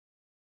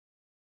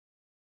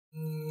The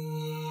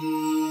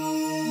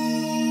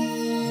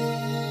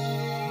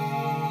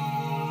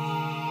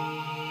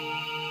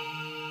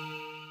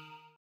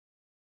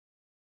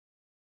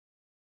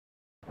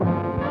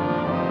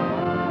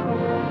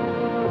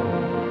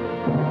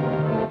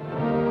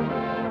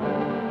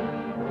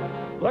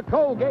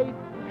Colgate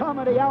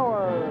Comedy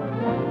Hour.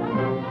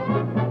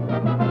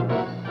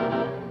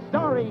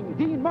 Starring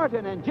Dean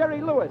Martin and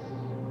Jerry Lewis.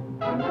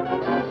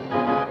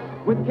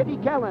 With Kitty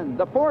Callan,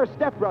 the four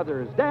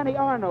stepbrothers, Danny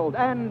Arnold,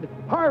 and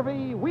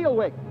Harvey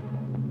Wheelwick.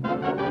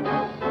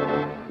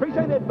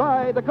 Presented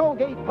by the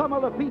Colgate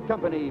Palmolive Feet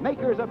Company,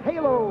 makers of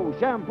Halo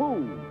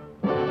Shampoo.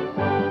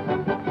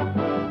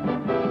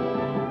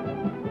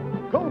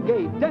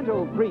 Colgate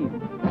Dental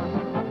Cream.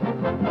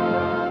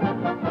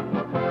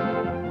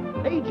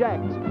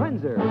 Ajax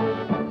Cleanser.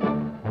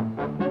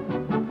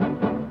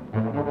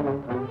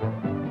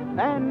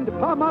 And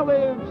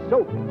Palmolive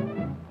Soap.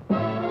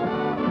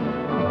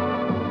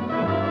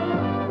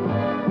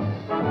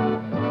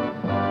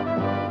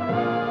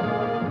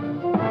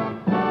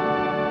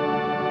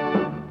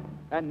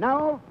 And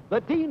now, the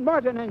Dean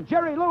Martin and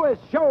Jerry Lewis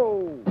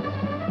Show.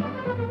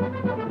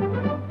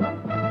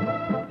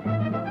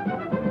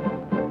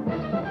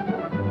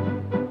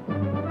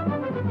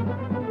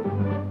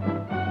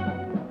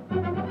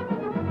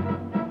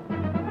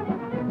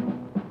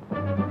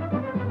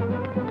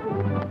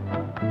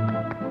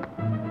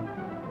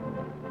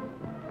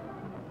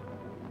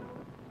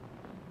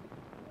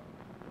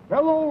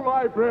 Hello,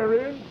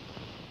 librarians.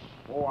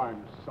 Oh,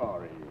 I'm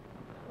sorry.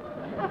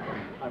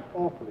 I'm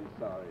awfully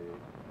sorry.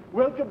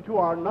 Welcome to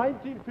our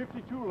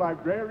 1952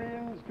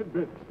 Librarians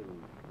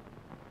Convention.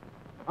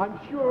 I'm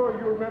sure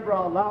you remember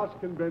our last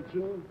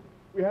convention.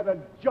 We had a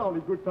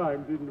jolly good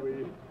time, didn't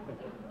we?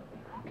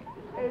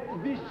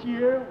 This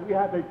year, we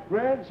have a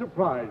grand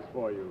surprise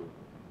for you.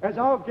 As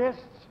our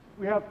guests,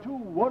 we have two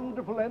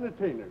wonderful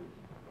entertainers.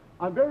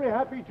 I'm very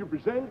happy to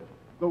present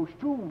those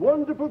two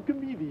wonderful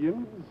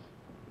comedians,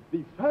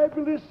 the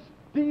fabulous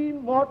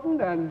Dean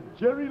Martin and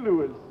Jerry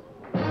Lewis.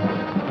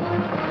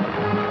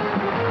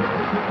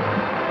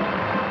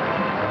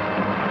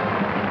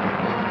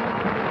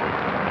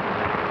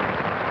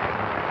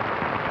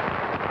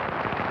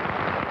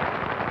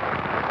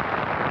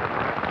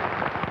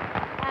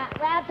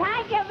 Well,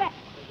 thank you.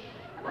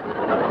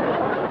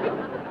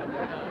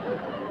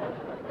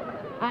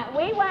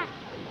 We want...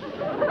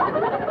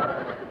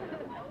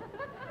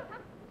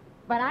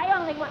 But I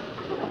only want...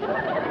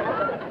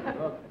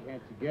 Look,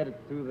 can't you get it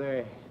through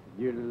there,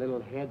 your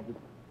little head?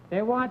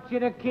 They want you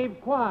to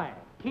keep quiet.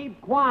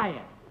 Keep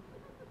quiet.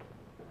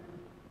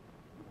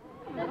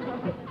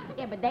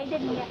 Yeah, but they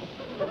didn't get...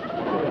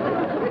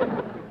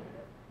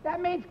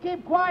 That means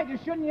keep quiet. You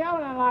shouldn't yell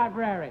in a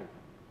library.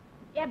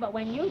 Yeah, but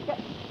when you...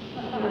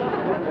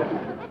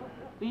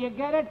 Do you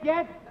get it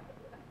yet?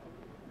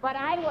 But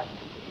I was...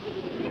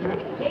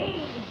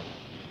 Gee.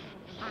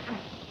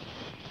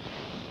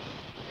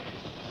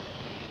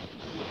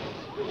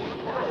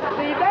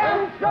 See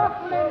them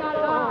shuffling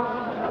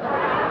along.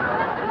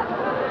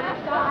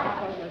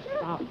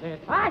 Stop this.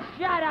 Ah,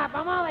 shut up.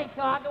 I'm only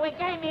talking. We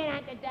came here to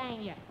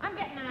entertain you. I'm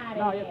getting out of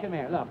No, here. you come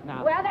here. Look,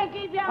 now. Well, they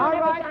keep yelling All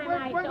every right, time we're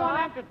I going to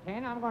talk.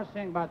 entertain. I'm going to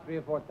sing about 3,000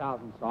 or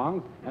 4,000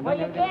 songs. And Well,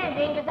 then you can't,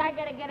 Dean, because I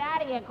got to get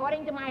out of here.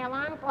 According to my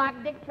alarm clock,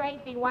 Dick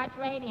Tracy, watch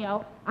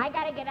radio. I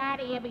got to get out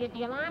of here because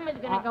the alarm is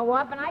going to go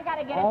up, and I got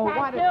to get a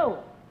tattoo.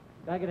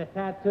 Did I get a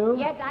tattoo?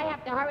 Yes, I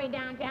have to hurry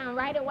downtown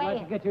right Why away.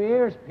 don't you get your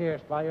ears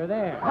pierced while you're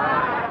there?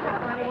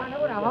 I wonder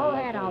what the whole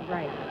head I'll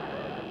break.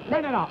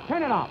 Turn it off.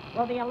 Turn it off.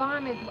 Well, the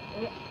alarm is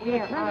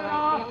here. Turn All it right,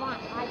 off. The alarm.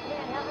 I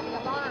can't help it. The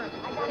alarm.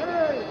 I got to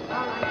hurry.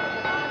 All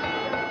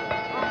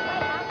right.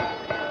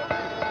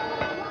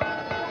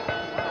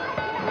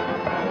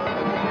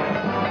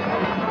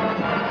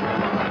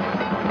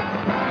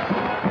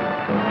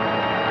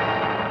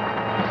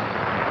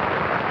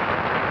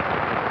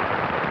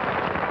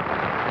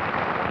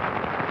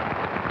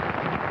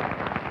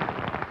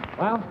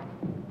 Well,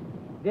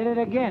 did it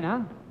again, huh?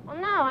 Well,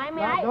 no, I mean,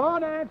 Now,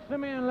 don't answer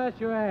me unless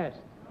you're asked.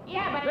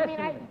 Yeah, but Listen I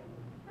to mean, me.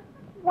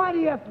 Why do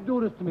you have to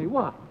do this to me?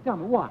 Why? Tell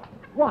me, why?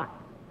 Why?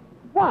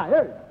 Why?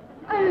 Hey.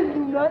 I didn't do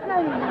nothing.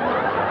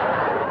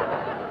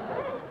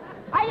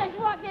 I just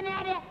walked in there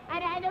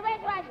and the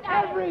restaurant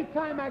started. Every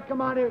time I come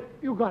out here,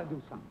 you got to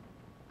do something.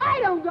 I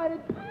don't got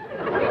it.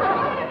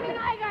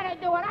 I got to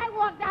do it. I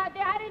walked out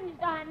there. I didn't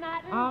start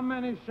nothing. How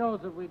many shows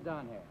have we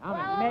done here? How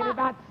many? Well, Maybe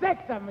about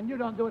 6 of them, and you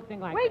don't do a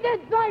thing like We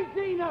that. did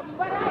 13 of them,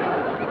 but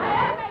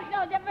that makes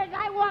no difference.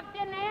 I walked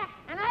in there,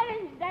 and I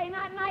didn't say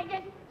nothing. I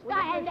just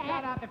started.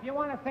 Shut up. If you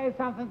want to say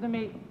something to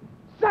me,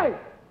 say it.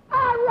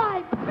 All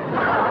right.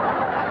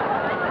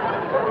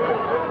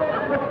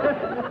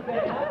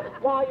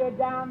 While you're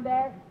down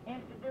there,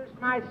 introduce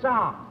my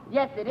song.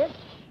 Yes, it is.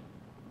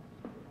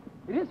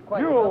 It is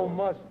quite... You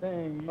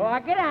Mustang. Oh,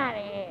 get out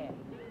of here.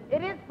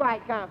 It is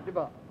quite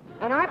comfortable.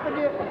 And our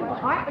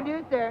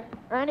producer,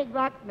 Ernest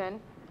Glucksman,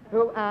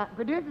 who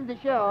produces the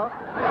show,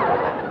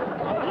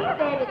 he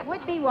said it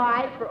would be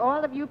wise for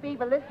all of you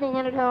people listening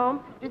in at home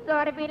to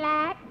sort of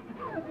relax.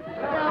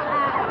 So,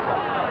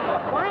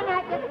 why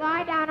not just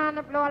lie down on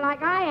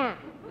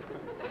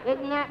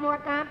Isn't that more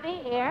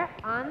comfy? Here,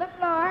 on the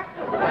floor.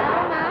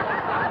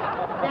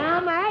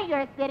 Selma,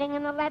 you're sitting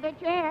in the leather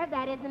chair.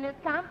 That isn't as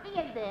comfy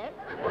as this.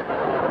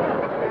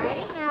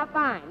 Righty, now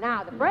fine.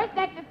 Now, the first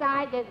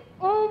exercise is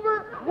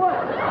overwork.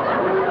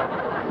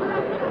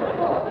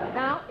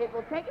 Now, it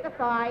will take the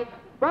thighs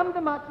from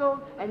the muscles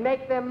and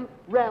make them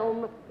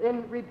realm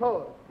in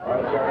repose. All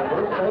right, Jerry,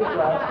 move stage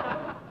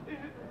left.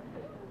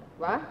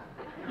 What?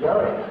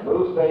 Jerry,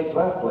 move stage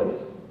left, please.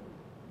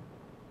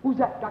 Who's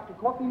that, Dr.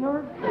 Coffee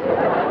Nerve?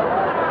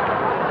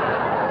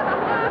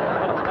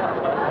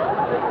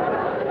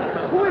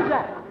 Who is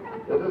that?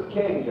 This is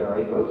King,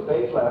 Jerry. Move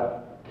stage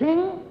left.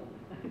 King?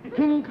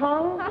 King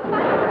Kong?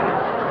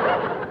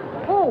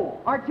 Oh,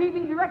 our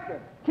TV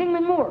director,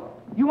 Kingman Moore.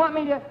 You want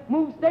me to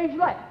move stage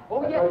left? Oh,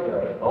 That's yes. right,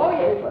 Jerry. Oh, Move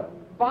stage yes. left.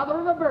 Father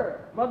of a bird,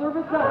 mother of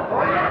a son.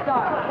 Oh, yes, sir.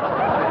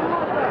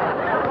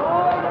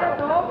 Oh, yes.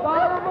 Oh,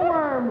 father of a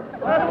worm.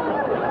 Oh,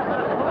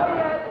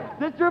 yes.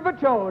 Sister of a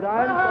toad.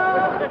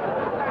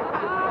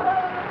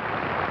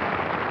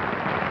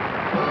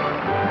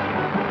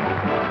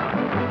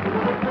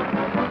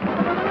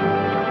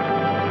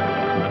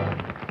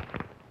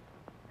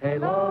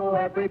 Halo,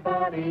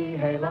 everybody,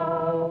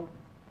 halo.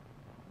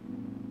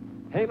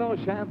 Halo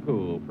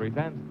Shampoo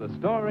presents the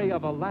story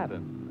of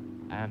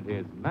Aladdin and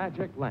his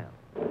magic lamp.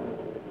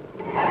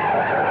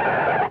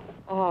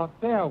 Oh,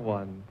 fair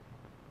one.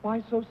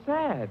 Why so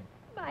sad?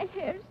 My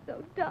hair's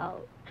so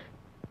dull.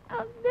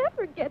 I'll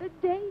never get a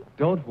date.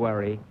 Don't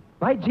worry.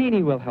 My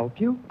genie will help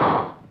you.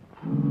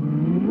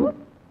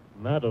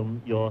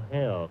 Madam, your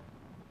hair.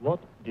 What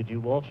did you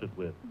wash it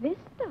with? This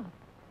stuff.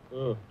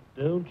 Ugh,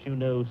 don't you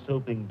know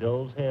soaping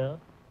doll's hair?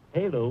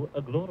 Halo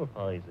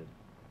glorifies it.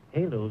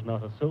 Halo's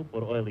not a soap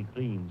or oily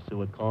cream,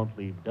 so it can't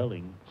leave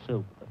dulling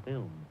soap a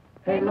film.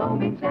 Halo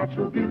means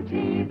natural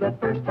beauty. The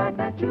first time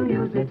that you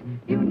use it,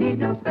 you need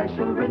no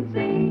special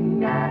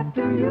rinsing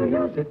after you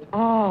use it.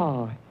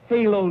 Ah,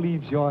 Halo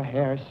leaves your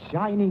hair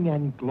shining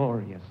and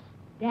glorious.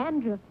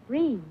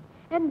 Dandruff-free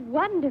and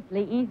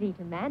wonderfully easy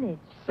to manage.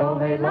 So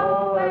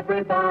halo,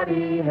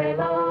 everybody,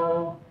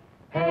 halo.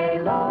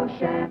 Halo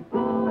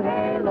shampoo,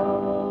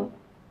 halo.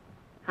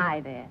 Hi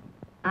there.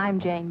 I'm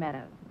Jane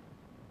Meadows.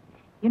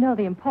 You know,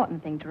 the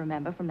important thing to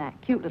remember from that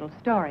cute little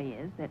story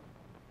is that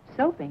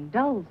soaping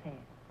dulls hair.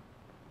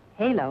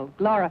 Halo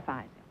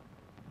glorifies it.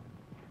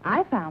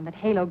 I found that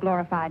Halo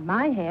glorified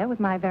my hair with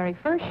my very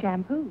first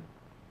shampoo.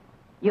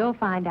 You'll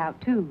find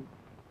out, too,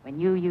 when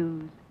you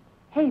use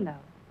Halo,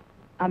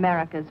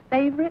 America's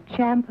favorite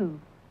shampoo.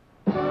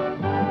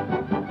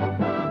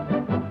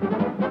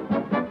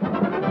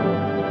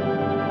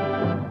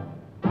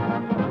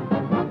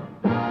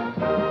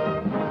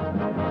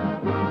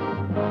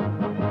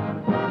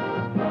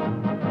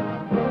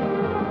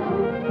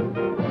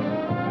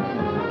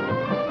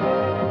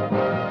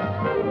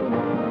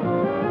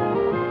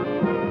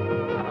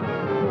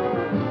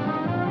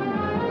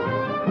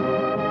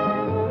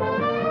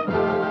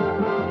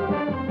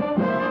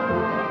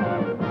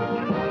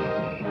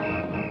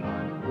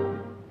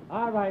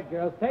 All right,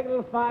 girls, take a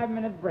little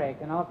 5-minute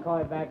break, and I'll call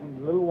you back in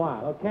a little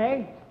while,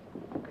 okay?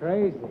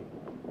 Crazy.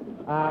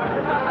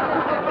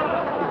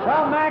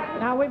 Well, Mac,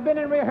 now we've been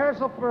in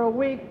rehearsal for a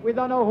week. We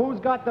don't know who's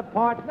got the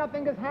parts.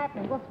 Nothing has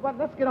happened.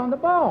 Let's get on the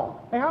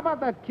ball. Hey, how about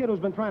that kid who's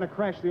been trying to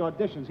crash the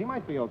auditions? He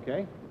might be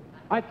okay.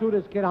 I threw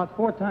this kid out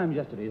 4 times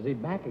yesterday. Is he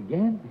back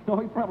again? No,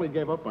 he probably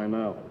gave up by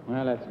now.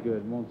 Well, that's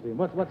good. Won't see him.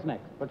 What's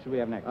next? What should we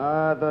have next?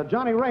 The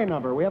Johnny Ray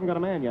number. We haven't got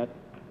a man yet.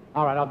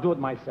 All right, I'll do it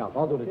myself.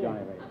 I'll do the Johnny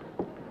Ray.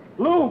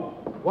 Lou!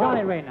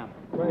 Johnny Ray number.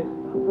 Grace?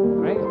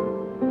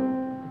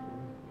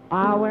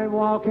 I went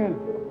walking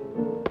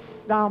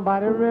down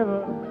by the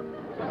river. And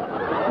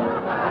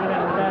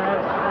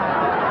there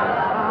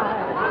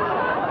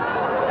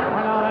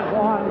when all at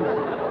once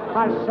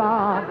I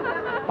saw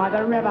by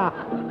the river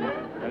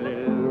a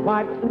little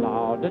white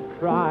cloud that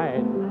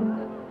cried.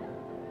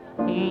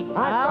 He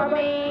told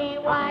me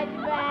was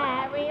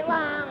very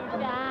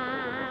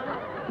lonesome.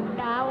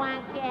 No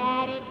one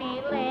cared if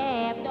he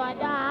lived or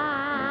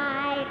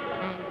died.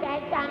 And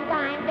said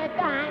sometimes the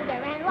thunder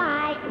and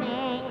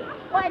lightning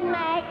would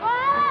make all a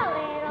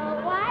little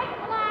white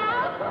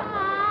cloud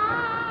cry.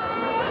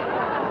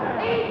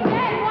 He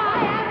said, why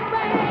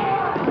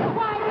afraid?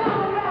 Why go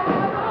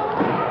round the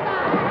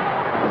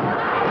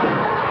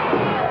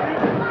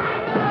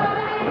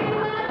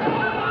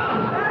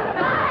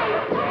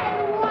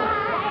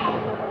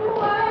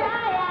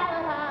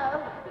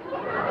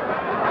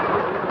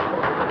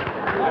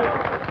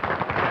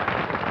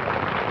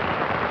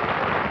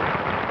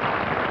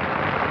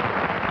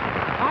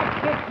I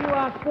kicked you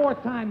out 4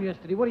 times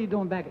yesterday. What are you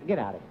doing back? Get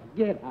out of here.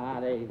 Get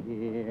out of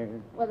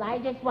here. Well, I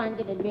just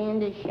wanted to be in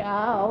the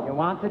show. You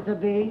wanted to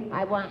be?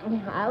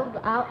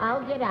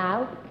 I'll get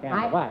out.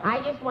 Yeah, what?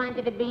 I just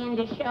wanted to be in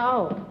the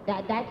show.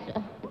 That's.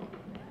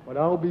 But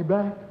I'll be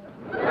back.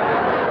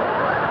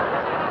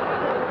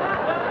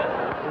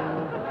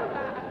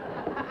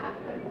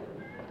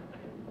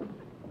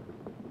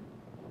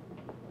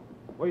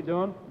 What are you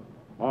doing?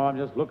 Oh, I'm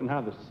just looking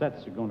how the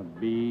sets are going to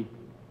be.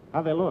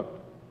 How they look.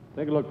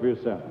 Take a look for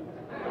yourself.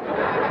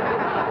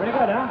 Pretty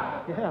good,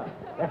 huh? Yeah.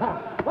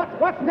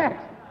 What's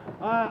next?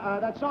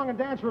 That song and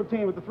dance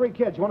routine with the three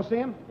kids. You want to see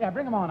him? Yeah,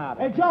 bring them on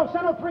out. Hey, Joe,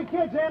 send those three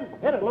kids in.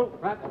 Hit it, Lou.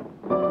 Right.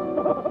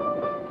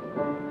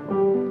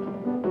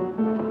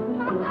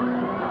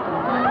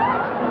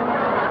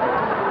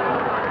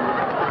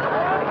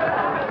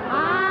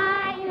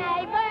 Hi,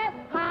 neighbor,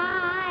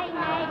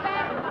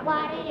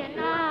 what do you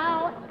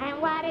know,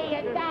 and what do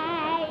you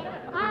say?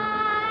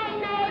 Hi,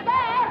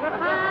 neighbor,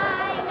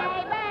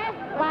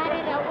 what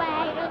is the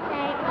way to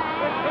say play?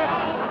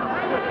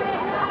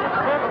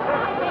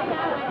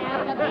 No one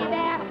else will be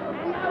there,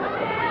 and no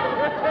one else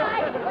will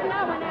fight, but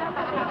no one else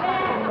will be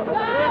there. Go,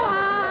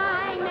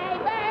 hi,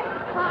 neighbor,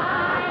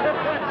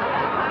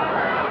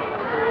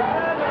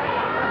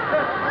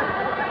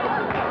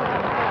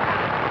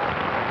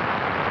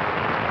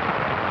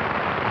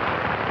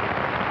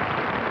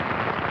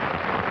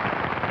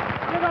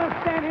 You're going to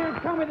stand here and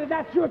tell me that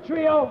that's your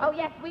trio? Oh,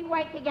 yes, we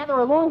worked together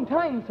a long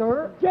time,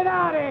 sir. Get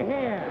out of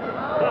here!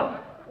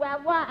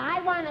 Well,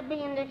 I want to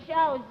be in the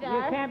show, sir.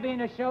 You can't be in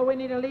the show. We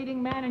need a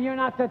leading man, and you're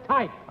not the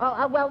type.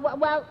 Well,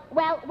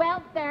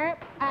 sir.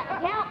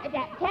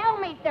 Tell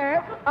me,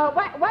 sir.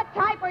 What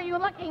type are you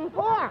looking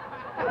for?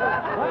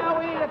 Well,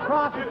 we need a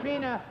cross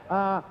between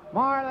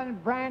Marlon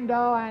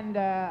Brando and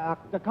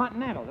the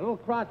Continental. A little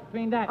cross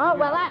between that. Oh,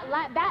 well,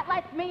 that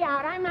lets me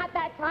out. I'm not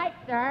that type,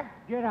 sir.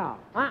 Get out.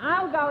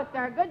 I'll go,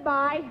 sir.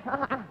 Goodbye.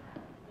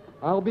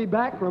 I'll be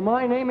back, for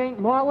my name ain't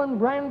Marlon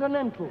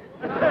Brandonental.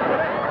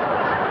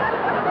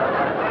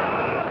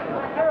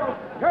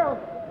 Girls,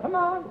 come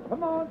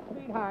on,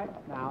 sweetheart.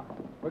 Now,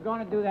 we're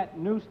going to do that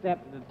new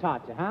step to the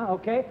Tatcha, huh?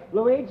 Okay?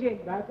 Luigi,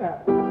 back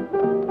up.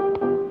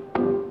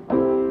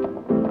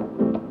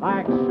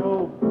 Like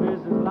show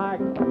business, like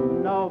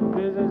no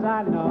business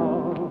I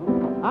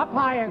know. Up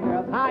higher,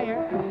 girls,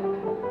 higher.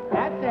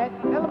 That's it.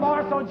 A little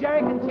more so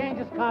Jerry can change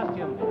his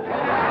costume.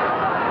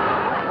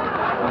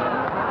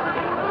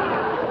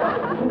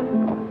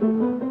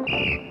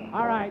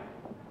 All right.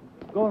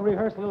 Go and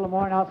rehearse a little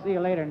more, and I'll see you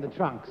later in the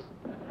trunks.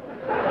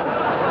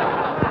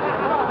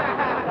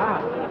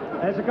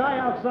 There's a guy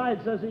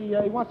outside says he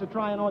wants to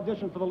try an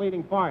audition for the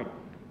leading part.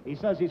 He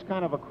says he's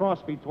kind of a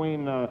cross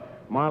between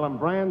Marlon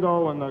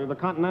Brando and the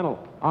Continental.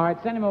 All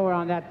right, send him over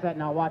on that set,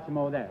 and I'll watch him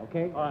over there,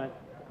 okay? All right.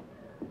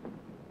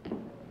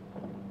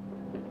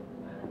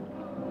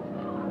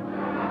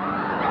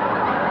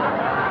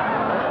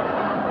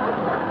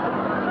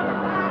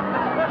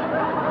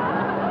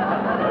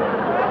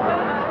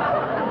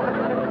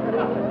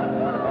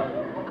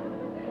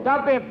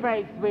 Don't be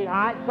afraid,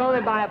 sweetheart. It's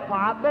only my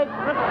apartment.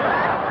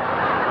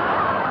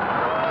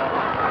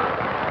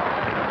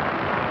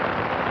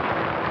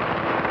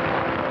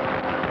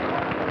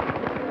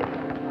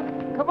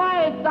 Come on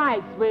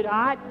inside,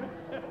 sweetheart.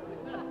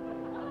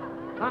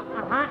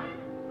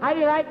 How do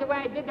you like the way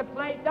I did the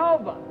place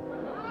over?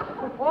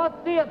 All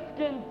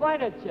sealskin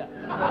furniture.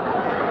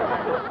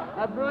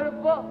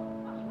 Beautiful?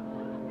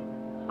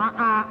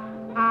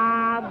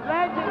 I'm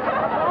glad you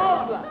came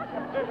over.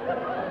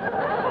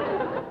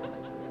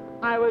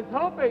 I was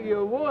hoping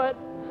you would.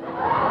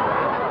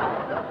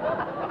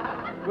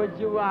 Would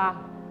you,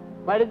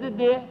 what is it,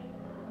 dear?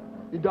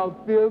 You don't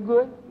feel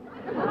good?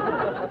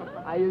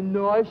 Are you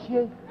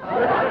nauseous?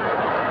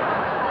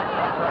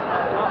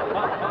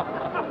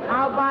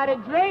 How about a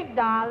drink,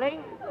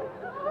 darling?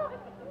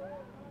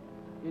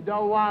 You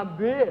don't want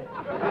beer?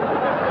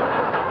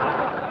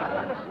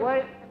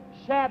 What,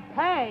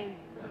 champagne?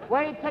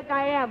 What do you think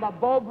I am, a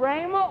Beau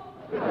Bramo?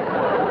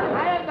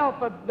 I don't know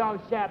for no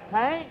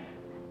champagne.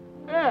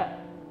 Yeah.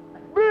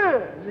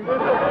 Beer!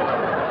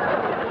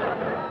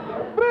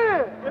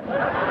 Beer!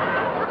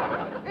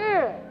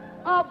 Yeah,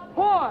 a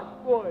port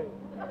for you.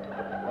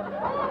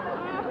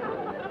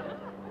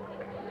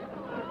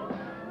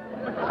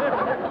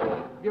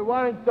 If you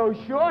weren't so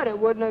short, it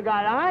wouldn't have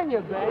got on you,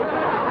 baby.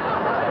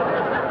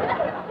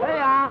 There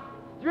you are.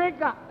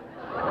 Drink up.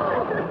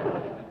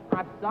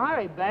 I'm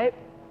sorry, babe.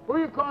 Who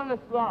you calling a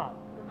slob?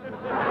 Who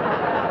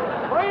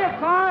you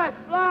calling a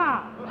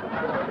slob?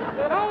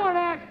 No one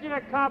asked you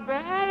to come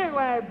in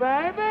anyway,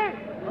 baby.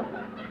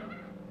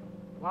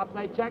 Want to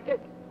play checkers?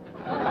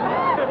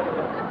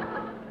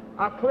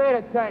 I'll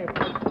clear the table.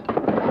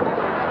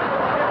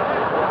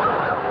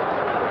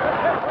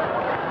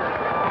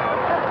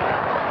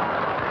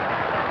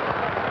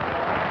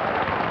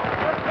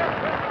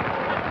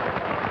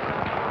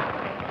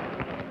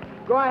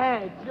 Go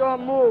ahead, it's your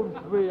move,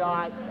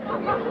 sweetheart.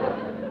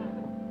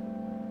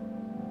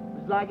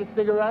 Would you like a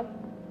cigarette?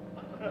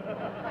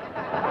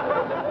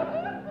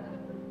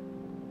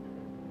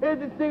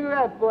 Here's a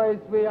cigarette for you,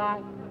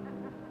 sweetheart.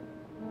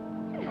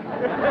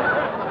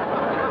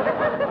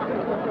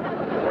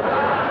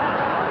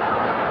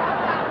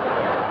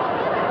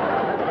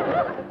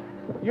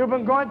 You've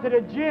been going to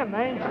the gym,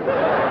 ain't you?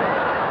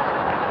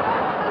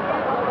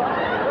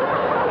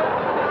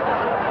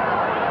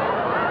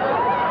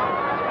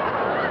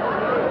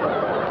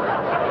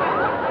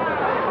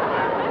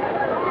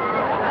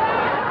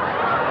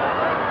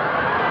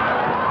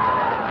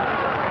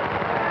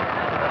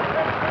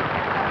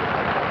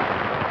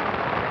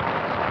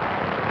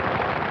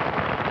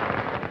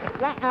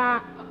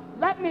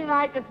 Let me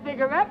light a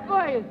cigarette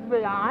for you,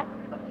 sweetheart.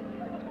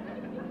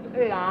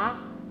 Sweetheart.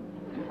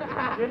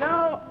 You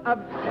know,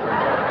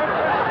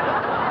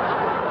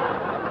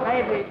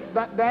 baby,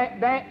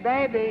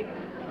 baby,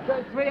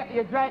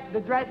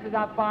 the dress is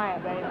on fire,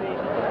 baby.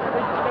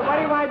 What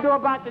do you want to do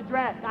about the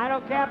dress? I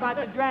don't care about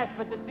the dress,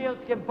 but the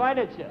sealskin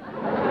furniture.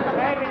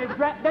 Baby,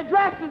 the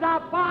dress is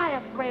on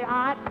fire,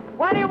 sweetheart.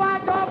 What do you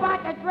want to do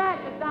about the dress?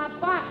 It's on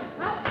fire.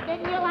 Oh,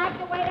 didn't you like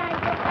the way I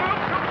did that?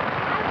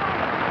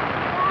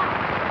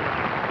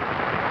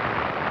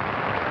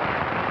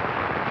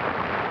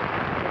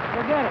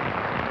 Forget it.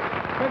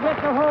 Forget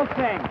the whole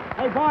thing.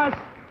 Hey, boss,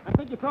 I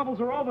think your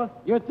troubles are over.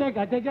 You think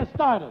they just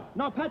started?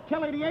 No, Pat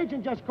Kelly, the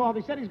agent, just called.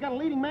 He said he's got a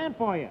leading man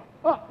for you.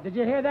 Oh, did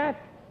you hear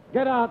that?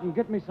 Get out and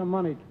get me some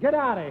money. Get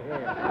out of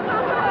here. All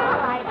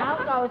right,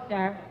 I'll go,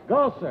 sir.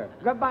 Go, sir.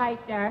 Goodbye,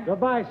 sir.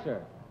 Goodbye,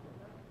 sir.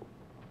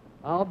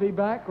 I'll be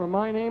back, or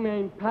my name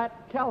ain't Pat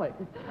Kelly.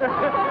 This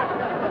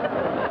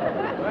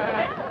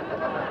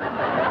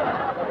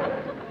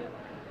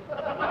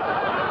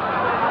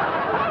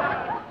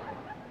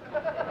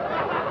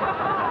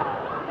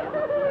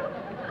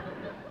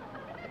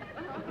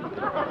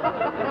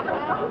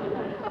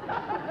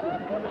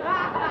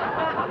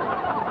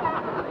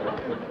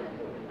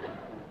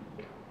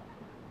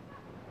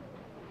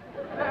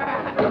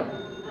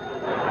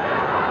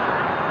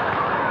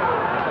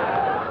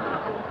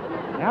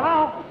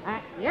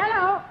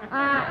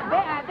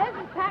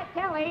is Pat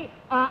Kelly.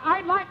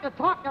 I'd like to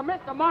talk to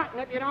Mr. Martin,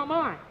 if you don't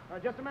mind.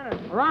 Just a minute.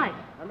 All right.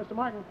 Mr.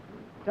 Martin,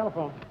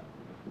 telephone.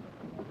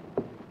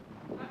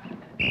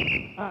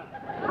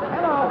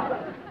 Hello.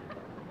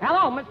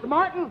 Hello, Mr.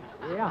 Martin.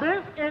 Yeah.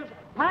 This is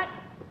Pat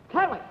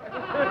Kelly.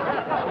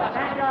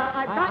 And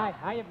I've got... Hi,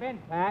 how you been,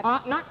 Pat?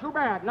 Not too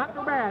bad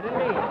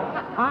indeed.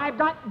 I've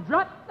got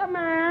just the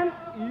man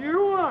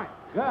you want.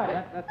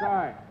 Good, that's all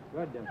right.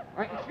 Good.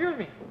 Excuse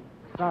me.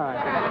 It's all right.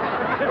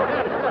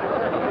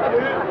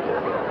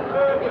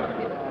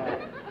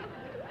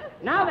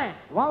 Now then,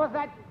 What was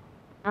that?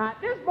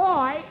 this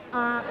boy,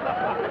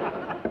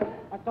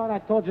 I thought I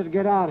told you to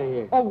get out of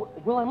here. Oh,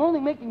 well, I'm only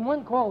making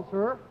one call,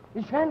 sir.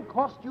 It shan't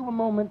cost you a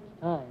moment's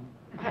time.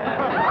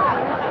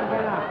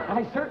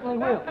 I certainly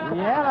will.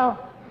 Yellow.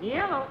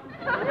 Yellow.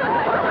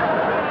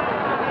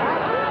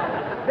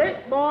 This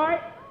boy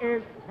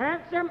is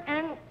handsome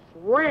and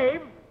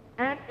suave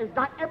and has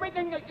got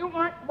everything that you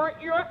want for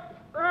your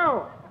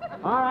screw.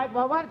 All right,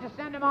 well, why don't you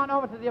send him on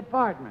over to the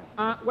apartment?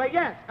 Well,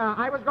 yes,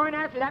 I was going to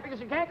ask you that because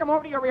he can't come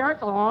over to your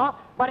rehearsal hall,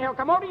 but he'll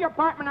come over to your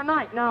apartment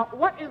tonight. Now,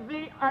 what is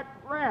the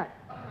address?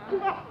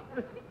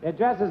 The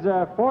address is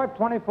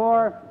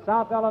 424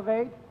 South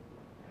Elevate.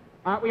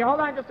 Will you hold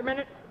on just a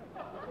minute?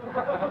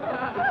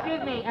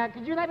 Excuse me,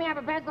 could you let me have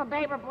a pencil and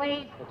paper,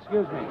 please?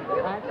 Excuse me.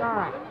 That's all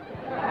right.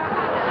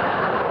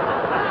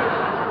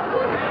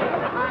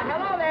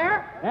 Hello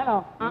there.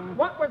 Hello.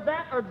 What was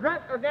that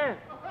address again?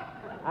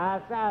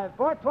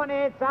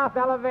 428 South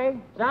Elevate.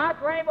 South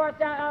 24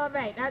 South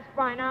Elevate. That's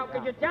fine. Now,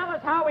 could you tell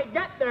us how we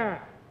get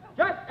there?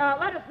 Just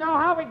let us know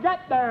how we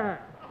get there.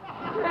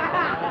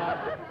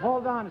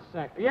 Hold on a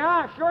second.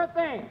 Yeah, sure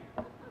thing.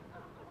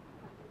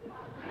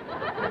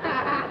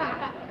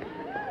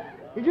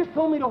 You just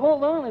told me to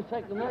hold on a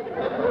second. What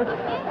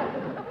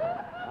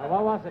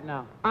was it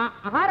now?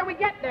 How do we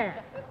get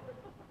there?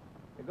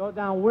 You go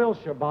down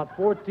Wilshire about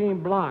 14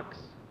 blocks.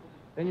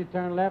 Then you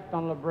turn left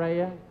on La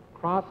Brea,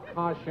 cross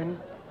Caution,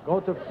 go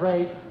to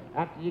Freight.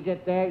 After you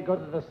get there, you go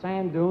to the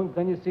sand dunes.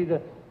 Then you see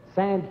the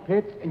sand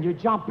pits, and you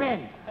jump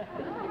in.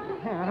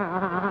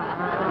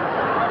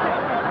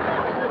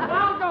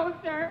 I'll go,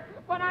 sir,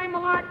 but I'm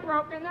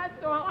heartbroken,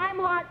 that's all. I'm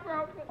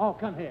heartbroken. Oh,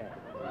 come here.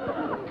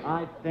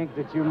 I think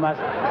that you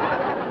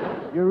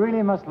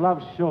really must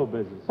love show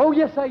business. Oh,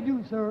 yes, I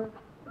do, sir.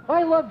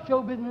 I love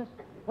show business.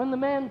 When the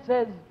man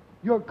says,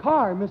 your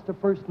car, Mr.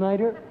 First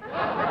Nighter.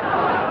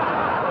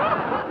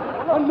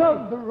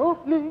 Another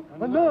opening,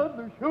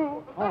 another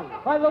show.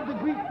 I love the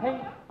grease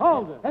paint.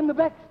 Hold it. And the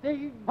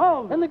backstage.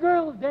 Hold it. And the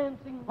girls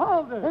dancing.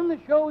 Hold it. And the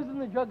shows and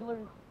the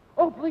jugglers.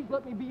 Oh, please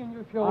let me be in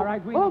your show. All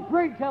right, we... Oh,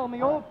 pray tell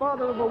me, oh,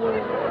 Father of the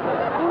World.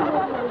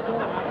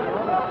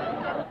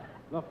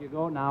 Look, you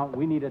go now.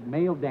 We need a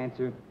male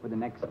dancer for the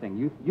next thing.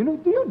 Do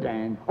you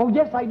dance? Oh,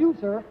 yes, I do,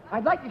 sir.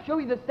 I'd like to show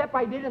you the step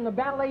I did in the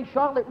ballet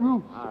Charlotte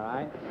Russe. All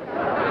right.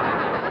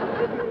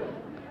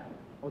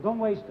 Oh, don't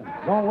waste them.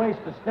 Don't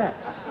waste the steps.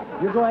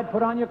 You go ahead,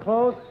 put on your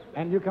clothes,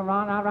 and you can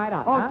run out right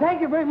out. Oh, huh? thank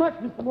you very much,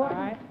 Mr. Morton.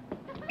 All right.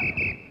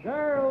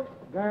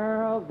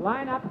 Girls,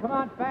 line up. Come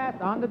on,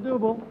 fast, on the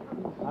double.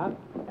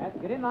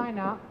 Get in line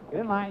now. Get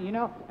in line. You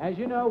know, as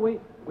you know, we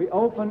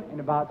open in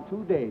about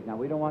 2 days. Now,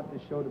 we don't want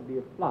this show to be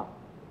a flop.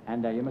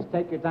 And you must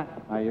take your time.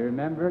 Now, you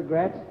remember,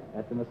 Gretz,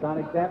 at the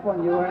Masonic Temple,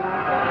 and you were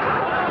not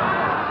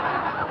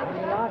there. When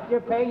you lost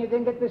your pay, you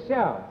didn't get the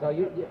show. So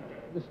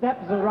the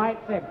step is the right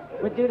thing.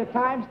 We do the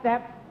time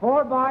step,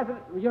 4 bars.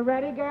 You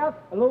ready, girls?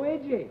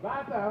 Luigi.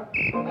 Right there.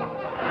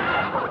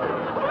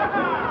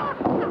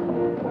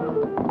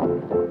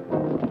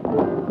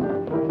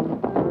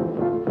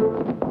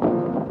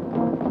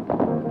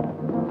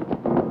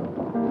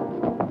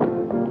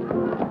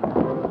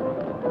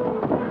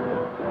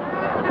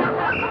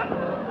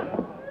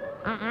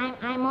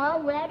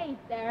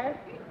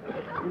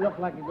 look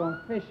like you're going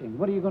fishing.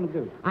 What are you going to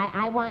do?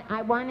 I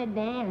want to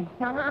dance.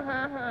 All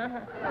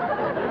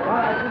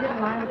right, you get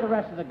in line with the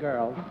rest of the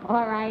girls.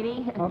 All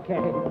righty. Okay.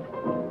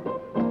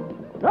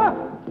 Ah!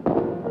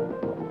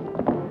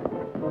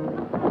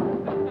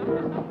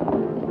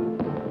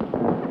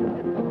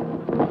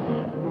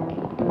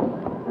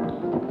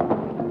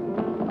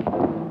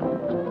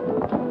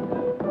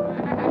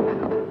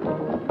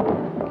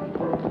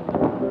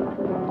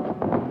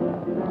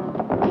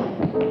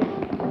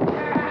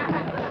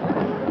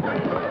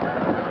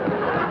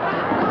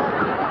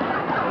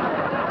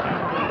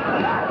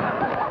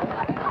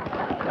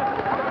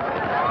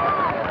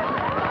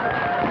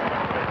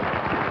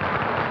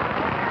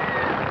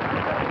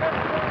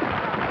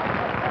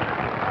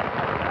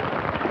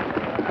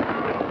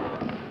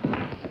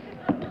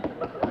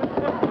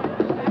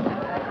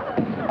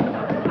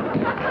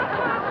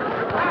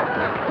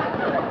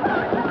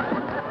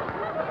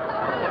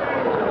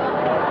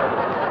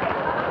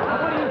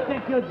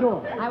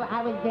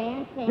 I was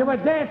dancing. You were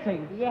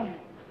dancing? Yeah.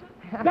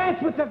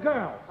 Dance with the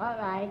girl. All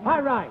right.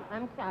 All right.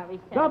 I'm sorry,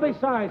 sir. Don't be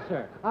sorry,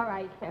 sir. All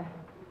right, sir.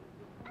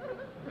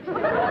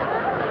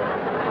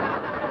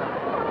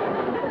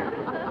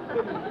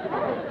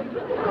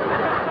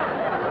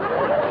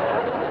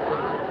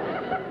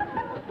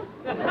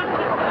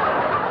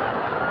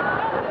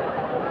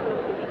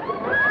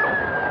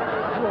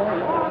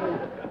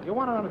 You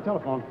want her on the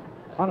telephone?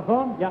 On the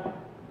phone? Yeah.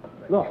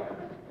 Look,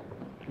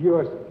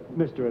 you're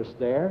Mr.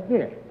 Astaire.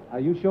 Here.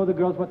 You show the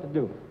girls what to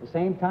do. The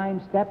same time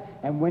step,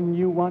 and when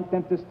you want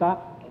them to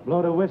stop,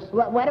 blow the whistle.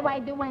 What do I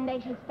do when they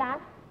should stop?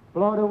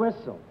 Blow the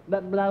whistle.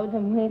 But blow the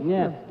whistle.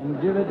 Yes,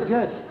 and do it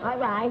good. All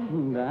right.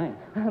 Bye.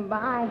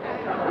 Bye.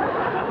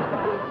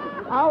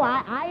 Oh,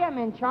 I am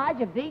in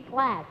charge of the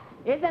class.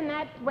 Isn't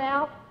that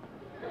swell?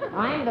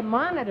 I'm the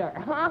monitor.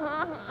 All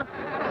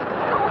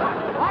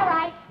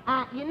right.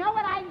 You know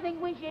what I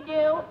think we should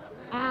do?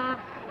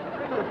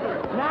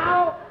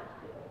 Now,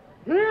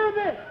 hear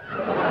this.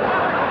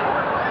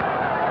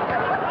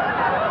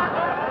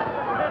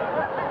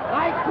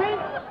 I think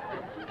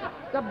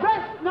the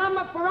best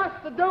number for us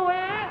to do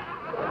is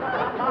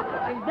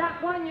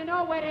that one, you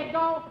know, where they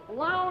go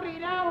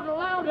low-dee-down,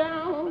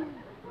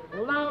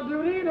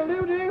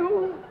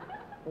 low-doo-dee-doo-doo-doo,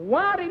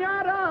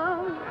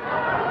 wow-dee-da-da.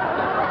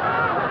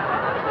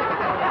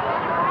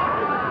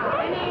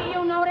 Any of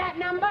you know that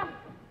number?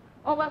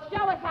 Oh, well,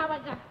 show us how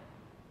it goes.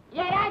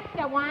 Yeah, that's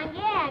the one.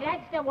 Yeah,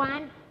 that's the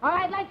one. All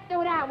right, let's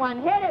do that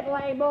one. Hit it,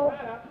 Label.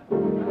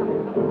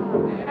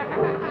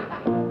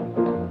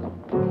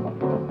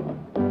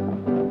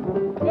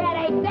 Yeah,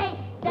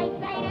 they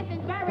say this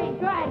is very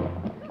good.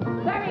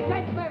 Very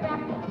good for,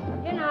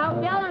 you know,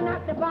 building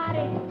up the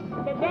body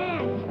to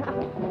dance.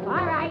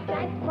 All right,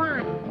 that's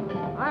fine.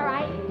 All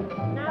right,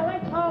 now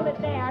let's hold it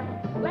there.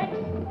 Let's...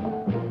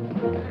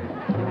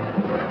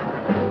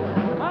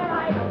 All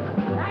right,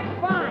 that's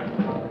fine.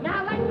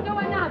 Now let's do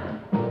another.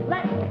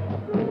 Let's...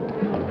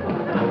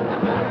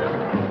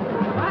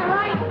 All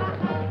right.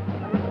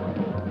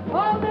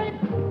 Hold it.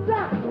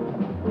 Stop.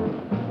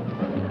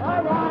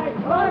 All right.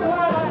 All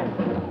right.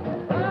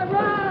 All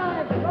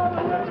right.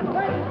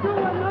 Let's do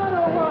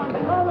another one.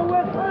 All right.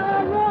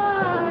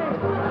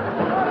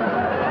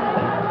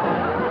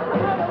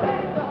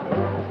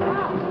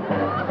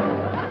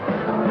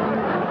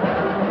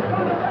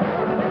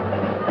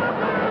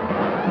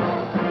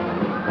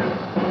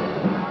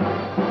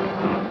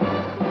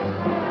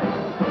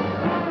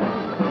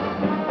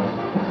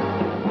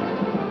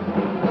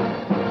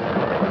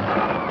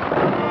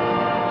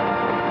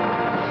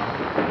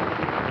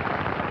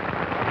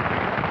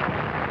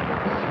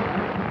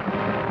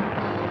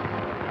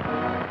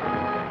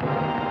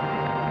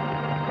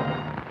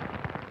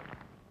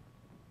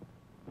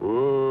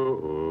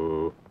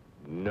 Woo-oo.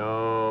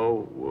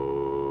 No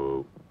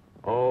woo.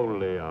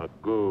 Only a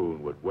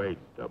goon would waste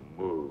a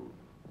move.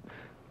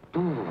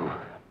 Ooh,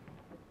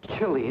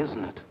 chilly,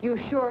 isn't it? You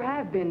sure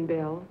have been,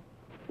 Bill.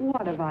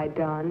 What have I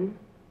done?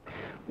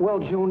 Well,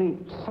 Joni,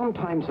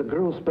 sometimes a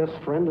girl's best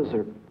friend is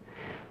her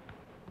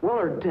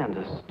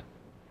dentist.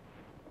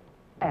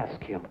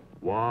 Ask him.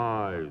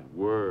 Wise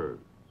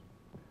words.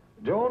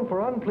 Joan,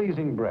 for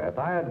unpleasing breath,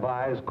 I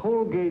advise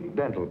Colgate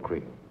Dental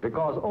Cream,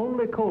 because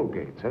only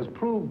Colgate's has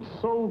proved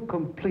so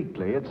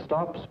completely it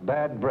stops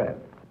bad breath.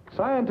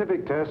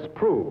 Scientific tests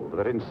prove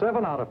that in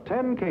 7 out of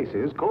 10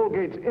 cases,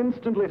 Colgate's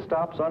instantly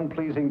stops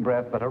unpleasing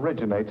breath that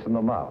originates in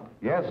the mouth.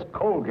 Yes,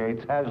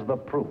 Colgate's has the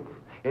proof.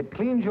 It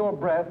cleans your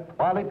breath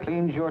while it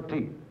cleans your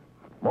teeth.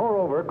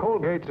 Moreover,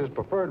 Colgate's is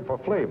preferred for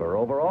flavor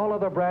over all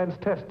other brands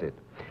tested.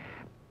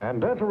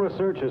 And dental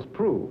research has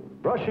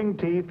proved brushing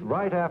teeth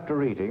right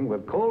after eating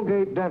with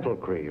Colgate Dental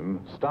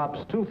Cream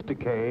stops tooth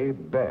decay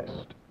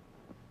best.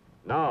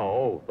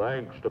 Now,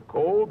 thanks to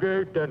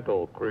Colgate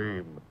Dental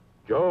Cream,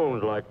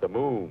 Jones like the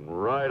moon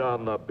right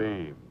on the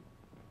beam.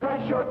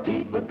 Brush your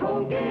teeth with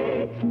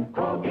Colgate.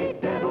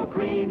 Colgate Dental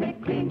Cream.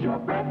 It cleans your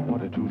breath.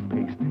 What a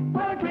toothpaste.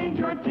 Well, it cleans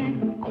your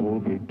teeth.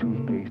 Colgate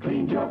toothpaste.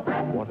 Cleans your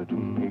breath. What a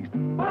toothpaste.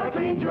 Well, it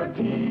cleans your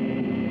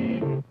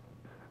teeth.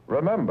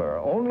 Remember,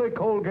 only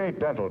Colgate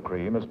Dental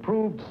Cream is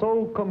proved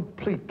so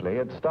completely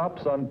it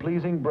stops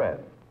unpleasing breath.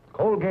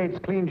 Colgate's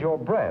cleans your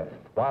breath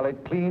while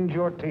it cleans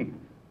your teeth.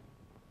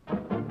 You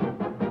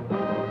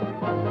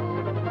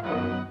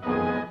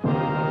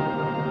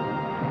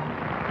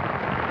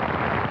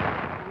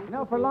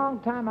know, for a long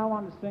time I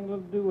wanted to sing a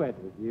little duet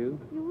with you.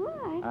 You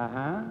would?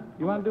 Uh-huh.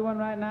 You want to do one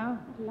right now?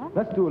 I'd love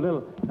Let's do a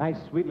little nice,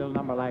 sweet little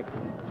number like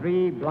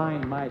Three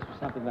Blind Mice or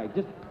something like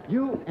just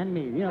you and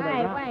me. You know,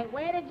 Wait,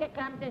 where did you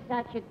come to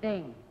such a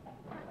thing?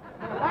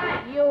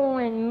 What, you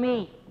and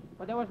me?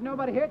 Well, there was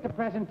nobody here at the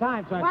present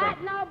time, so I What,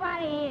 thought...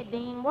 nobody here,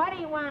 Dean? What do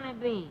you want to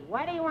be?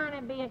 What do you want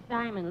to be,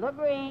 Simon? Look,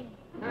 Reed.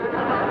 I'm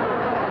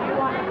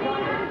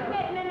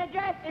sitting in the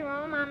dressing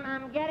room.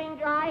 I'm getting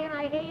dry, and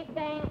I hear you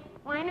saying,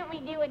 why don't we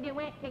do a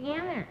duet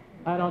together?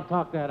 I don't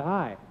talk that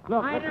high.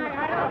 Look, I don't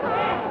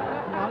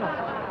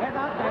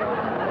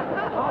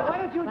Oh, why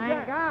don't you...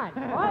 Thank God.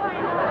 All I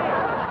know is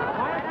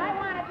that I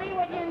want to be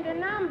within the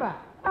number.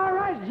 All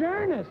right,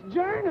 Ernest.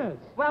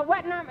 Well,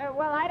 what number?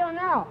 Well, I don't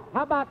know.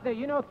 How about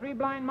you know Three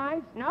Blind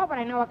Mice? No, but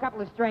I know a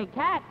couple of stray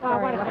cats. Oh,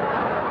 what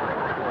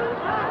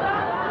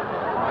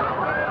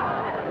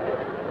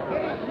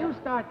You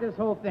start this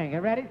whole thing. You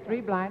ready?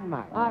 Three Blind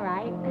Mice. All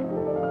right.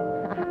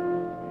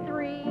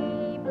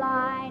 3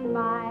 blind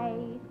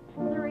mice,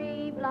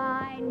 3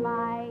 blind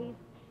mice.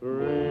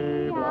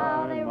 See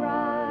how they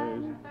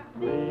run,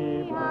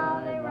 see how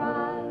they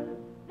run.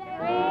 3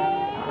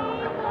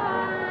 blind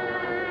mice,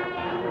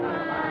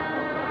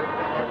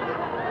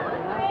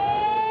 3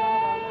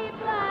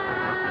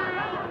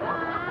 blind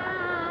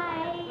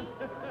mice.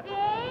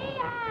 See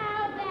how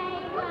they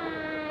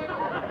run.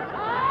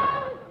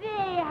 Oh,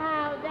 see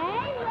how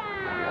they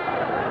run.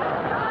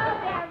 Oh,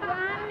 they're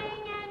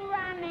running and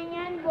running,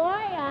 and boy,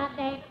 are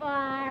they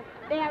far.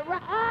 They're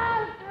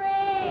all 3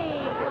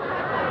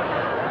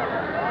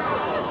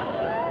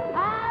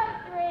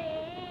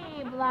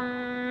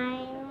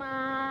 blind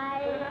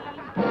mice.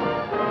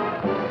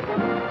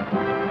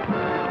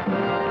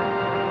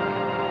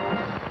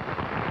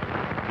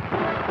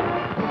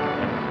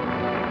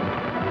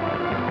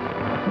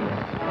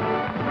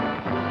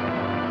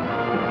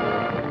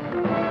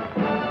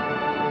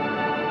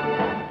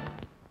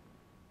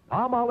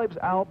 Palmolive's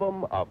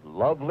album of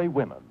lovely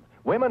women.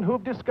 Women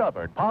who've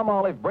discovered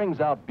Palmolive brings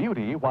out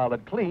beauty while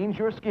it cleans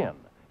your skin.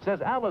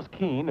 Says Alice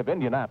Keene of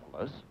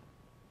Indianapolis.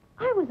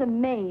 I was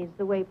amazed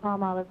the way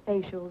Palmolive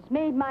facials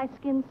made my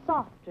skin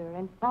softer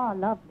and far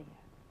lovelier.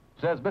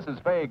 Says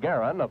Mrs. Faye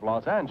Guerin of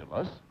Los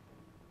Angeles.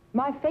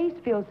 My face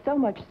feels so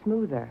much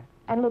smoother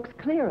and looks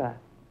clearer,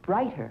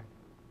 brighter.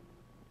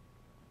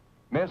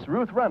 Miss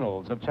Ruth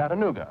Reynolds of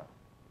Chattanooga.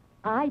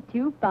 I,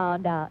 too,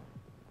 found out.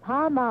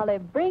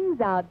 Palmolive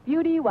brings out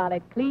beauty while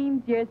it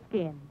cleans your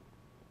skin.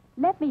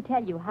 Let me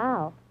tell you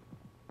how.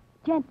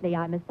 Gently,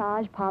 I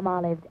massage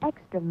Palmolive's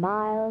extra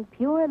mild,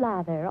 pure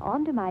lather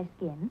onto my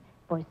skin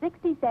for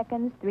 60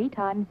 seconds 3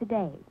 times a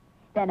day.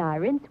 Then I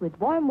rinse with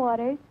warm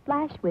water,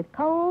 splash with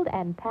cold,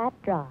 and pat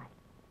dry.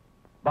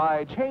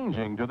 By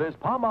changing to this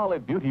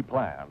Palmolive beauty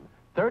plan,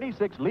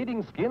 36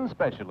 leading skin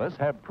specialists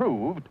have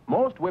proved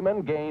most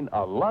women gain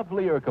a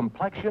lovelier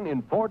complexion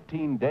in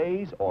 14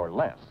 days or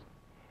less.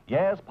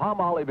 Yes,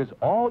 Palmolive is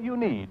all you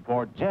need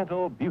for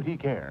gentle beauty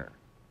care.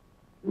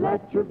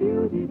 Let your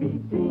beauty be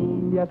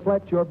seen. Yes,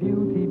 let your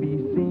beauty be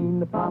seen.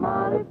 The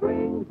Palmolive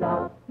brings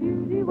out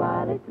beauty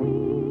while it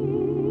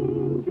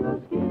cleans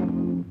your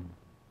skin.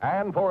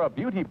 And for a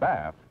beauty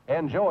bath,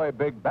 enjoy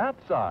big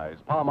bath-size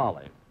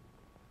Palmolive.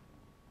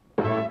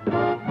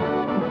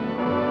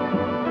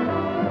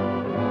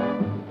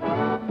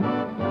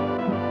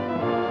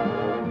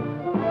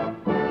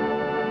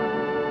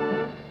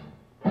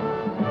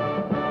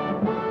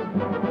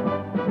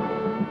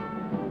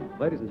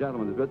 Ladies and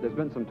gentlemen, there's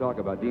been some talk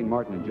about Dean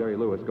Martin and Jerry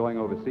Lewis going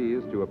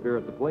overseas to appear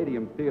at the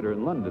Palladium Theater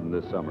in London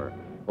this summer.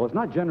 Well, it's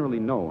not generally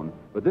known,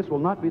 but this will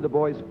not be the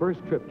boys' first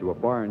trip to a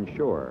foreign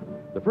shore.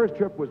 The first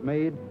trip was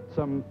made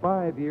some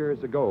 5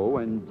 years ago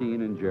when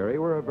Dean and Jerry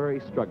were a very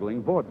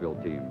struggling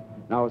vaudeville team.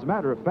 Now, as a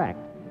matter of fact,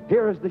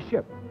 here is the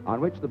ship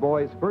on which the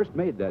boys first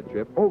made that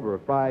trip over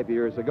 5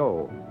 years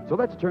ago. So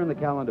let's turn the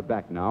calendar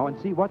back now and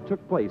see what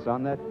took place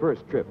on that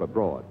first trip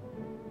abroad.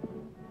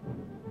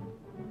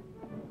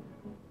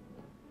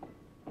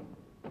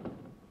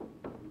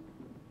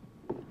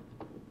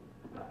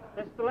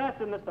 Mr.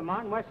 Lester, Mr.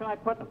 Martin, where shall I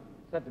put them?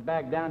 Set the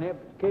bag down here,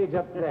 cage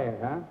up there,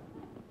 huh?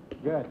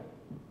 Good.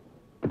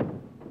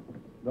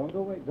 Don't go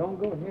away. Don't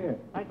go here.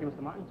 Thank you,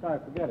 Mr. Martin. Sorry,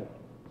 forget it.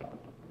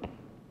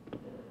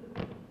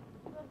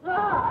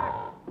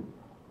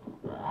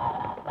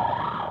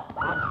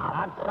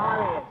 I'm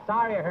sorry.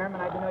 Sorry,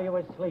 Herman. I didn't know you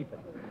were sleeping.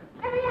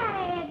 Get me out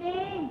of here,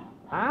 Dean.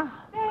 Huh?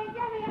 Dean, get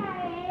me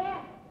out of here.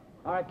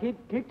 All right,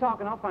 keep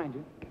talking. I'll find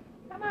you.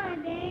 Come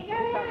on, Dean, get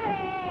me out of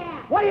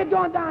here. What are you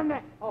doing down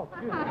there? Oh,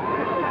 excuse me.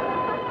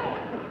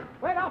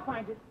 Wait, I'll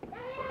find you.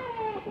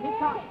 Keep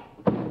talking.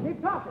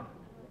 Keep talking.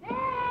 Dean!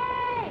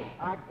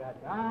 I got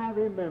you. I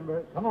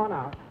remember. Come on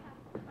out.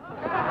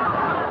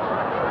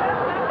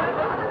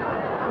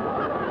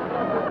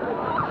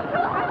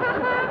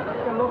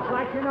 It looks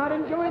like like you're not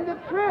enjoying the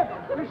trip.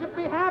 You should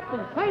be happy.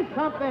 Say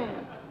something.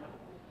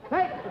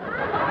 Say.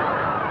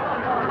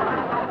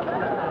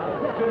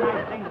 It's a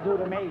nice thing to do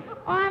to me.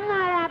 Oh, I'm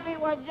not happy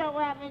what's so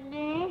happened,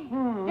 Dean.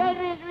 Just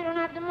because we don't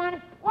have the money.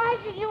 Why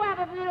should you have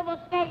a beautiful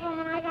stateroom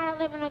and I gotta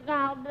live in a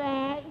gall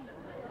bag?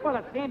 Well,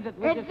 it seems that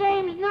It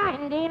seems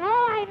nothing, Dean. All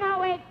I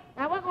know is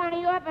that we're going to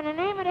Europe, and the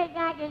name of this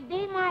act is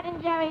D.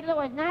 Martin Jerry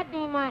Lewis, not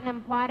D. Martin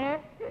and Potter.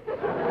 Look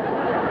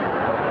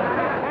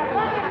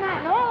at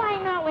nothing. All I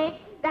know is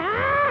that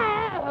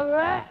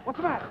What's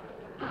the matter?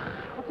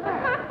 What's the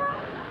matter?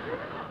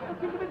 You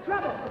seem to be in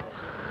trouble.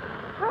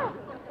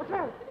 What's the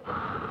matter?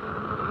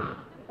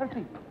 Let's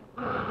see.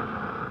 Oh, I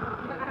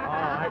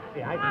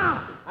see. I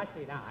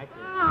see now. I see.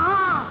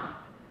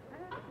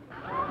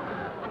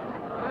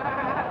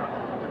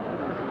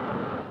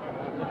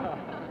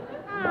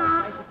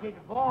 Nice to keep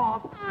the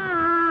ball.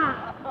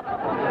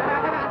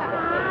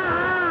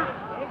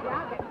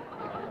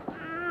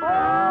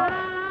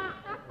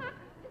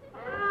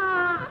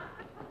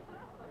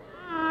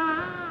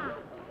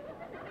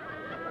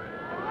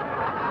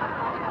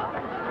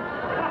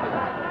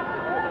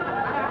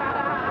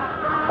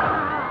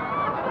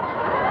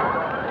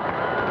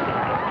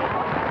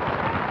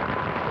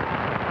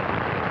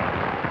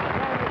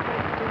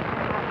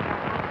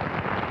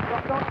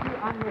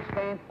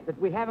 Understand that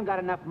we haven't got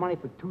enough money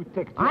for 2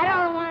 tickets. I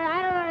don't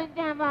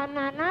understand about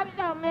nothing. I'm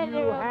so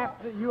miserable.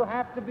 You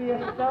have to be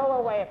a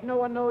stowaway. If no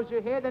one knows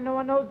you're here, then no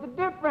one knows the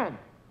difference.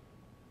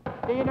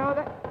 Do you know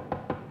that?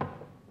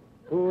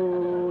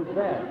 Who's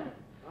there?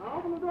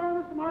 Open the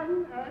door, Mr.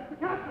 Martin. It's the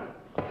captain.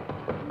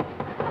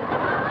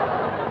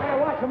 Hey,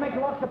 watch, you'll make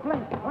you off the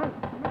plane. What?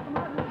 Mr.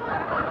 Martin.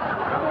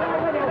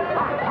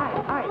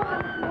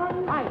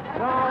 Hi.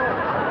 No.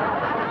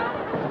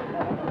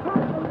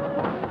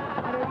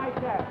 Right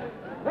there.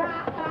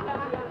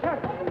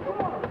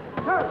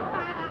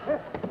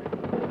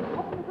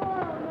 Open the door,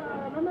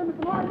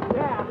 Mr. Martin.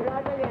 Yeah, I'll be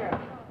right here.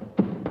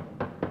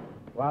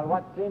 Well,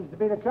 what seems to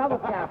be the trouble,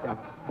 Captain?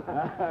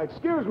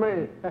 Excuse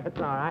me. That's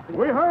all right.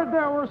 We heard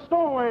there were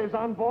stowaways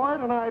on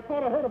board, and I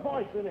thought I heard a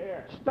voice in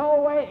here.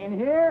 Stowaway in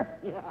here?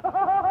 Yeah.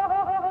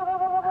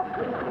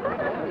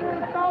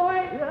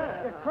 Stowaway?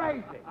 Yeah. You're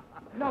crazy.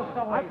 No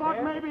stowaways I thought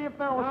here. maybe if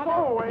there were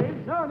stowaways.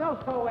 No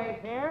stowaways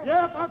here.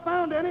 Yeah, if I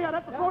found any, I'd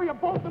have to throw you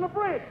both in a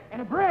brig. In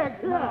a brig?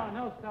 Yeah.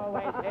 No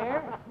stowaways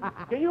here.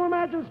 Can you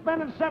imagine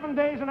spending 7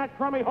 days in that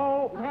crummy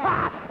hole?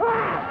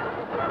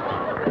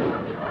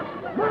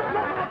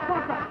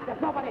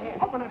 There's nobody here.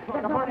 Open that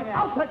trunk, Marty. here.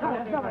 I'll take a look.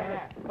 There's nobody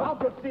here. I'll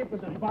just see if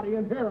there's anybody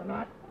in here or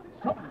not.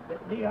 Something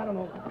bit me, I don't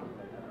know.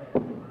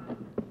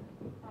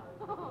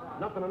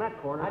 Nothing in that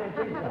corner. I didn't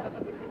think so.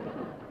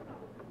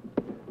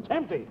 It's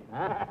empty.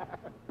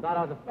 Thought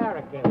I was a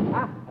barricade.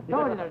 Huh? I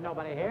told you there's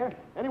nobody here.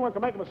 Anyone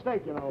can make a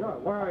mistake, you know. Sure,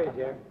 where are you,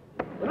 Jerry?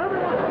 But every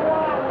once in a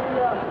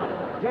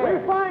while, Jerry.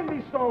 we find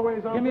these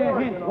stowaways on Give me a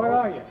board, hint. you know. Where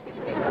are you?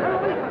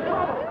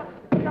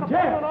 We got a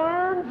Jerry. boat in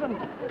irons, and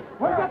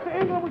we got to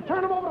England, we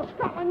turn them over to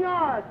Scotland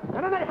Yard,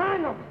 and then they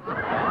hang them.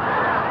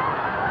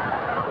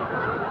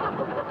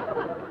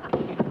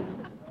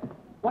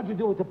 What'd you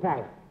do with the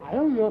parrot? I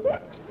owe you.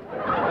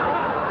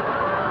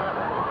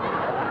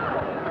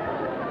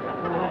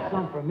 That's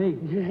some for me.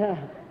 Yeah.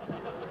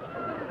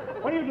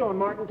 What are you doing,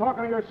 Martin?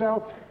 Talking to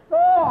yourself?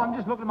 Oh, I'm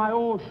just looking at my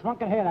old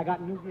shrunken head I got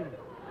in New Guinea.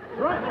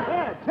 Right in the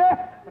head.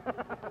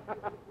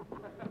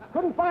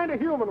 Couldn't find a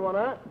human one,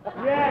 huh?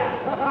 Yeah.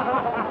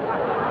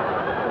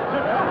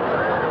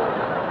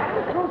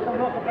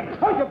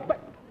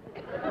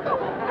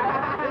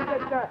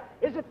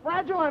 Is it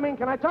fragile? I mean,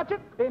 can I touch it?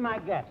 Be my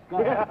guest. Go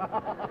ahead.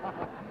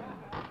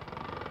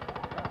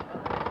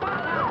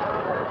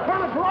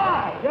 Kind of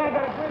dry. Yeah, I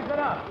gotta grease it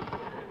up.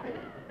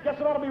 Guess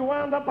it ought to be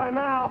wound up by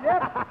now.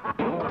 Yep.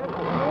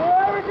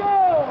 There we go.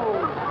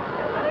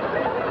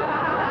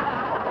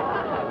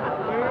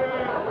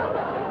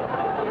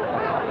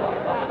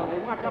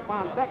 Walk up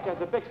on deck,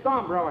 there's a big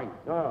storm brewing.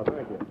 Oh,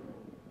 thank you.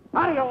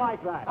 How do you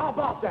like that? How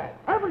about that?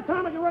 Every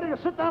time I get ready to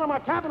sit down in my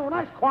cabin with a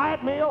nice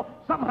quiet meal,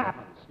 something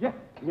happens. Yeah.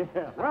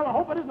 Yeah. Well, I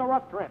hope it isn't a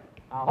rough trip.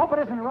 I hope it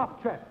isn't a rough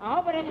trip. I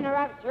hope it isn't a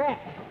rough trip.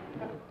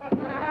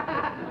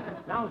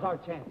 Now's our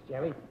chance,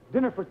 Jerry.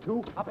 Dinner for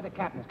 2 up at the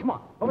captain's. Come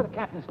on, over to the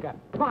captain's cabin.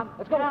 Come on,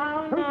 let's go.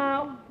 Oh,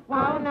 no.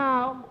 Why? Oh,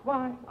 no.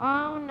 Why?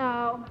 Oh,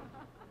 no.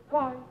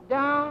 Why?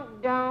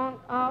 Don't try.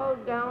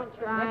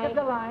 Look at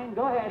the line.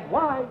 Go ahead.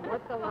 Why?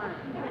 What's the line?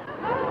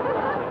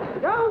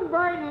 Don't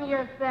burden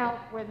yourself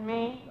with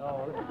me.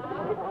 Oh,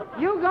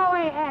 You go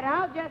ahead.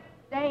 I'll just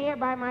stay here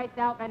by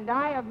myself and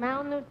die of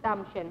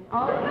malnutrition.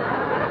 Oh,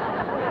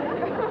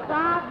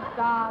 sob.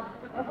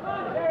 come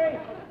on, Jerry.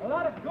 A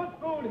lot of good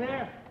food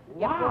here.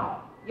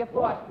 Wow. You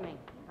forced me.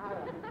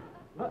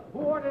 Look, who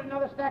ordered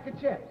another stack of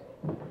chips?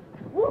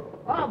 Oh,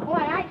 boy,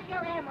 I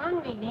sure am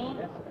hungry, Dean.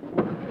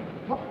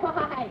 Boy.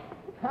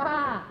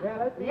 Ah. Yeah,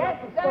 let's see Yes,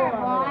 what's the sir, score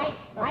boy. on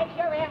I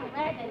sure am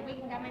glad that we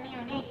can come in here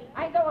and eat.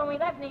 I thought when we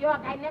left New York,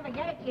 I'd never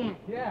get a chance.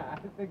 Yeah, I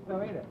didn't think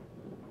so either.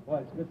 Boy,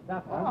 it's good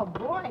stuff, huh? Oh,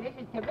 boy, this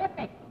is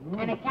terrific.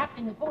 And the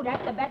captain's food,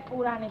 that's the best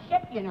food on the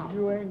ship, you know.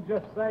 You ain't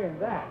just saying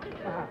that.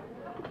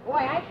 Boy,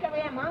 I sure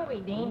am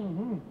hungry,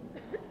 Dean.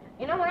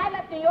 You know, when I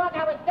left New York,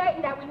 I was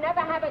certain that we'd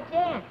never have a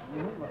chance.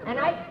 And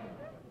I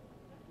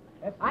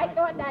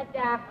thought that,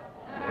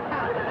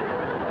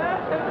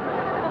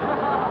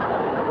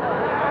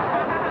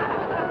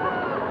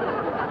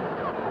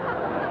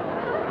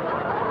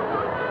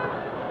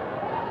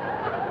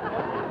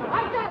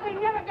 I thought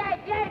we'd never get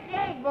a chance,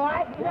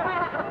 boy.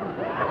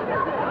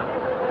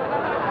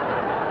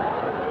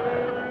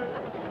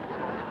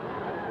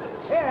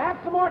 Here, have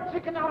some more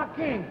chicken a la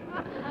king.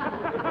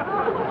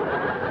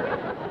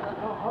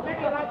 I'll make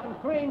you like some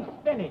cream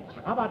spinach.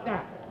 How about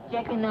that?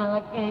 Chicken a la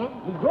king.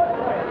 Good.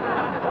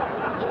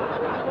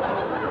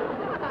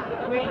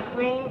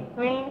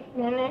 Cream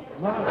spinach.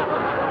 I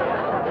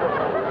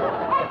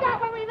thought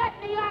when we left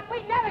New York,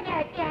 we'd never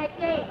get a chance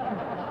to eat.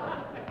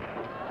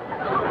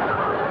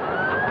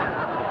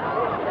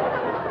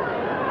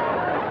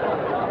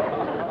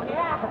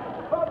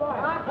 Yeah. Oh, boy.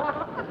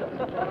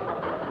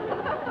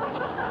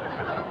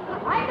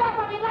 I thought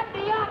when we left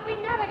New York,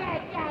 we'd never get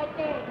a chance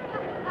to eat.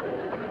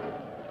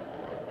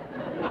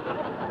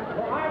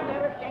 Well, I've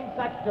never seen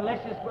such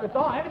delicious food. It's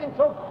all, everything's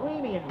so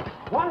creamy and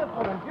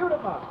wonderful and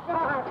beautiful.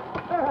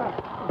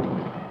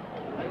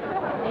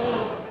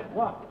 Dean.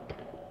 What?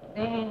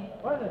 Dean.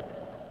 What is it?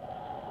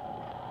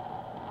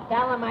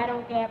 Tell them I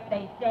don't care if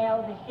they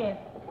sail the ship.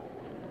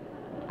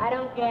 I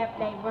don't care if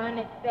they run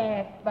it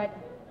fast, but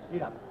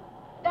Eat up.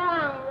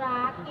 don't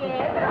rock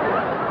it.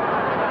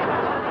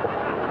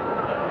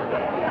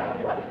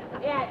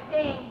 Yeah,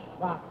 Dean.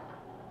 What?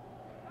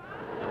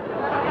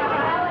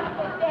 Tell them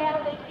to sail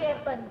the ship,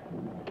 but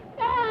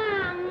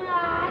don't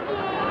rock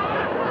it.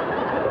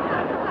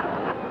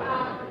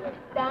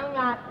 Don't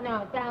rock, no,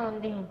 tell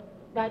them, Dean.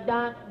 Don't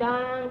rock.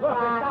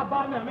 Stop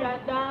bothering me.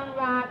 Don't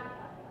rock.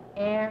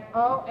 Air,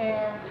 oh,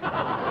 air. Air,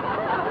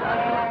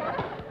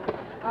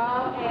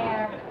 oh,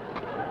 air.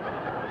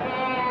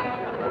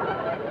 Air.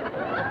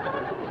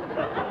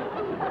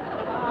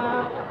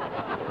 Oh,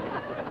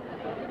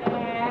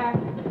 air.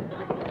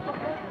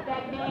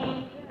 That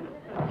Dean.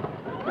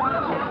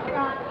 Don't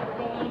rock it,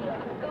 Dean.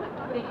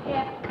 The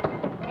ship.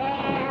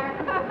 Air.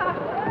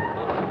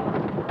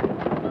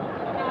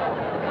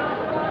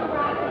 Don't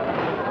rock it.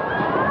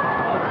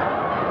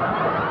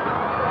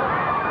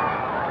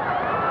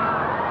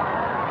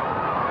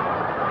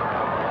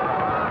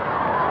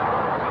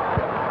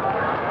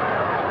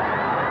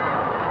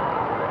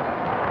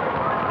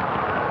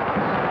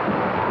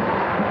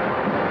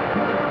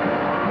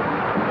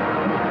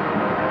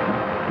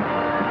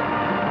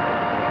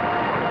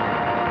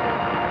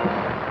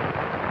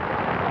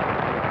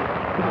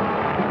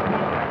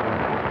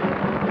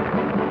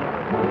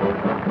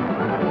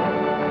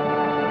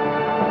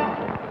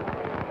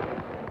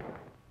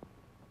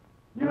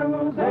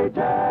 Use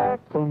Ajax.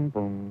 Boom,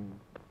 boom.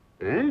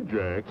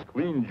 Ajax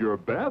cleans your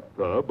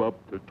bathtub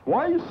up to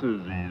twice as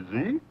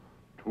easy,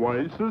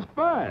 twice as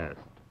fast.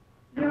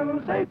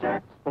 Use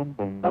Ajax. Boom,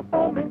 boom. The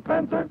foaming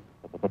cleanser.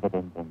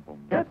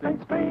 Get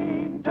things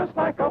clean just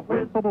like a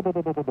whiz.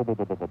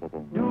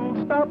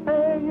 You'll stop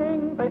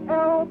paying the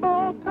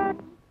elbow tax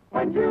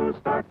when you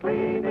start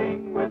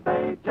cleaning with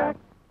Ajax.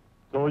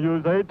 So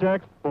use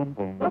Ajax. Boom,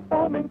 boom. The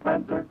foaming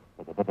cleanser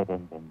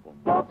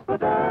blocks the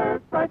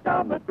dirt right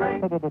down the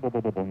drain.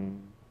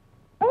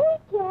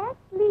 Ajax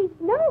leaves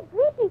no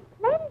gritty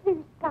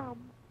cleanser scum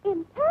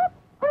in tub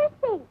or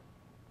sink.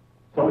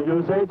 So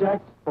use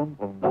Ajax.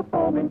 The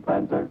foaming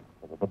cleanser.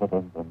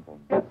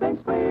 Get things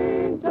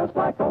clean just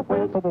like a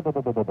whiz.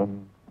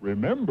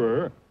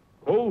 Remember,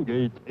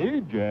 Colgate's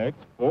Ajax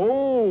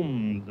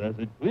foams as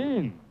it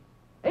cleans.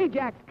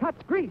 Ajax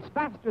cuts grease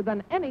faster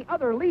than any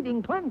other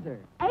leading cleanser.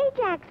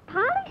 Ajax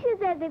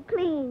polishes as it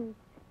cleans.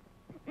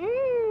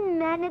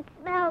 And it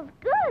smells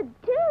good,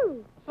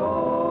 too.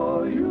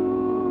 So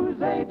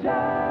use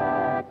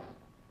Ajax.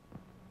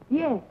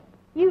 Yes,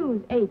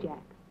 use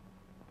Ajax.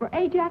 For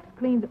Ajax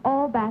cleans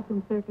all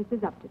bathroom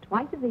surfaces up to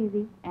twice as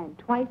easy and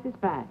twice as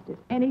fast as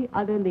any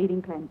other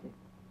leading cleanser.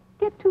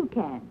 Get 2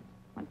 cans,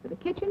 one for the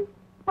kitchen,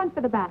 one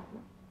for the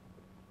bathroom.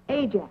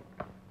 Ajax,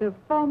 the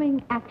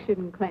foaming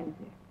action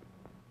cleanser.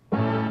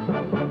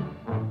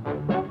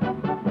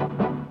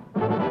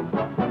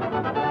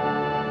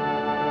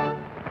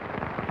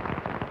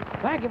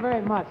 Thank you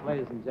very much,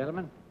 ladies and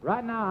gentlemen.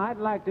 Right now, I'd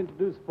like to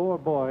introduce 4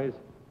 boys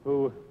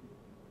who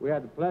we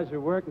had the pleasure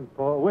of working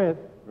for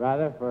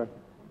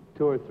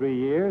 2 or 3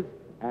 years,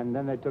 and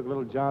then they took a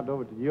little jaunt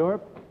over to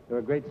Europe. They were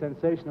a great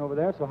sensation over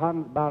there, so how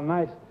about a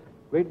nice,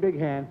 great big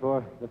hand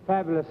for the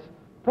fabulous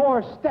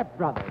 4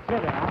 stepbrothers. Here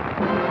they are.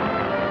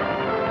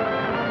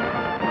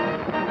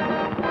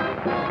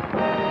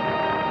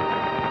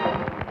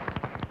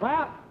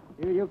 Well,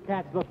 you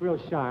cats look real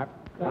sharp.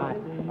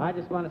 I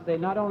just want to say,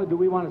 not only do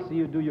we want to see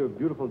you do your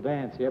beautiful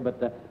dance here, but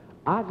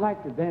I'd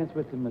like to dance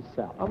with you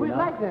myself. Oh, we'd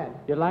like that.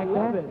 You like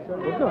that?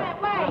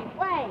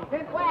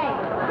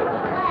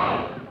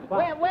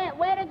 Wait.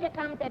 Where did you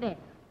come to this?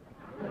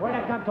 Where'd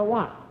I come to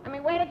what? I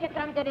mean, where did you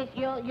come to this?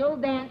 You'll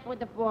dance with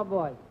the 4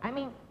 boys. I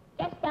mean,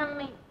 just tell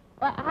me,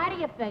 how do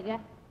you figure?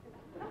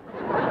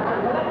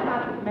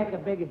 not make a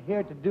big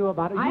here to do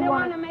about it. I don't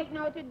want to make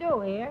no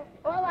to-do here.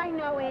 All I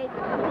know is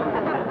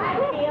I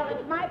feel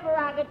it's my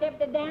prerogative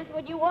to dance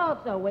with you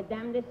also, with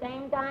them the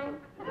same time.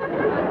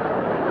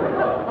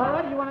 All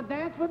right, you want to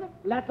dance with it?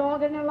 Let's all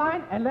get in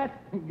line and let's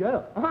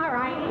go. All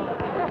right.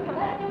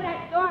 Let's do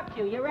that stork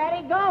shoe. You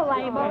ready? Go,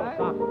 Label.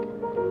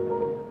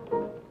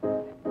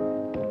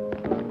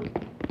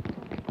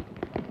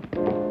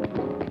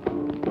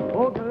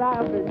 Hold the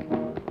line,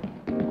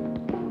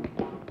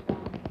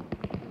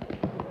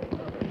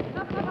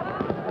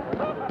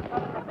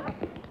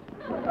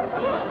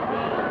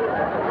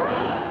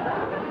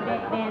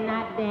 They're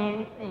not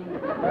dancing.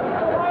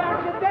 Why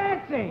aren't you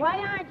dancing? Why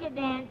aren't you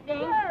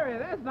dancing? Larry,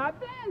 that's not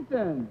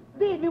dancing.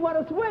 Teach me what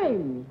a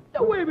swing.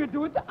 The way we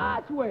do it, the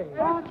arch way.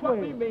 Arch That's what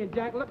way. we mean,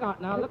 Jack. Look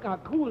out now. Look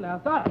out cool now.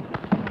 Stop.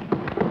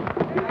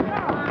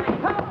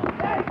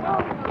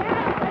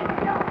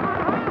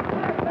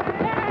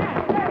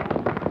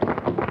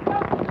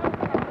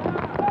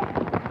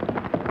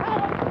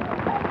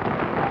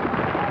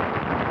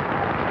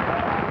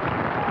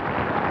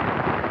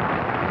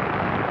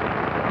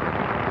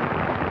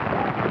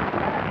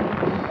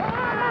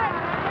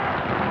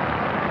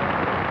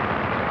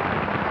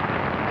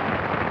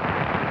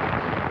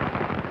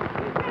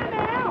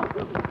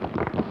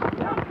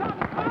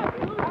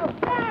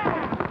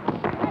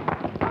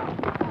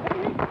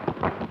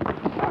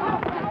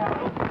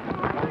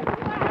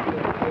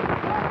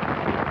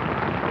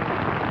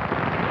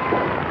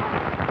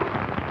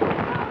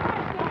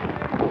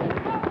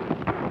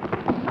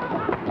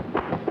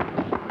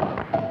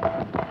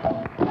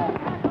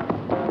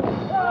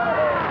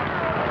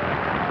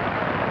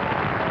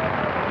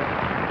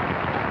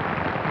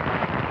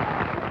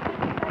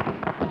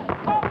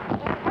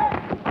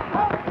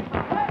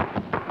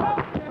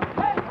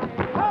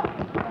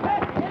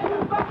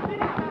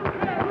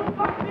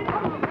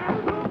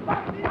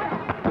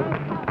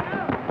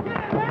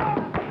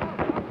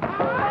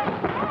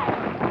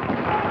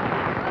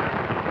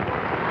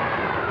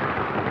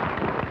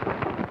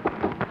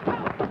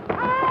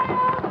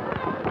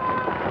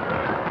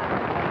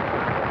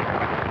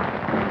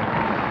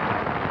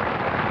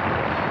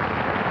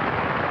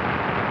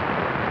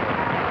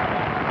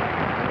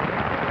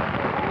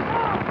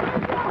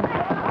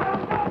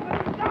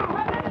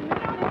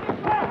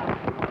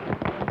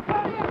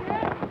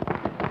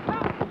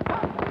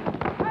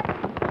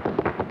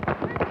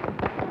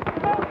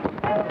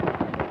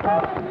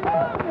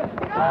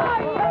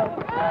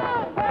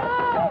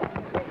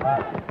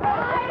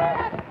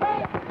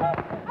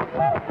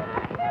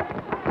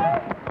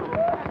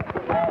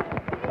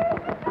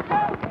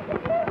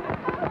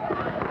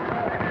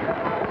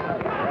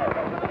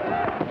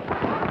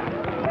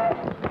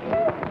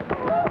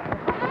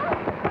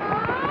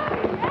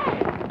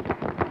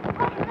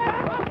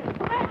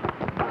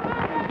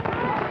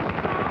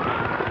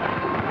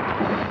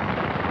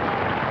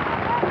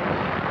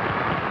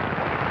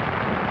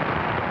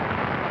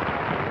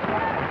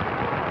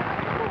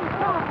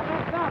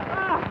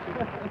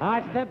 All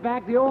right, step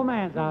back. The old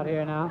man's out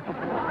here now.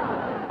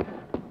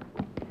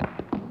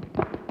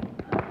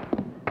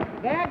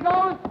 There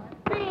goes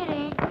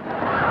Speedy.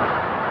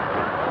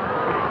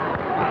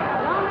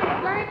 Don't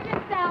exert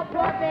yourself,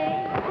 poor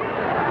thing.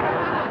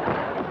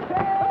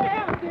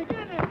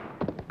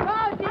 Go,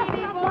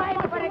 Dee boy,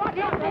 for the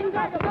distance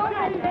as soon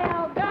as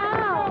they'll go.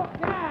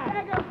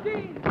 There goes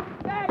Dee.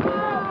 There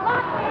goes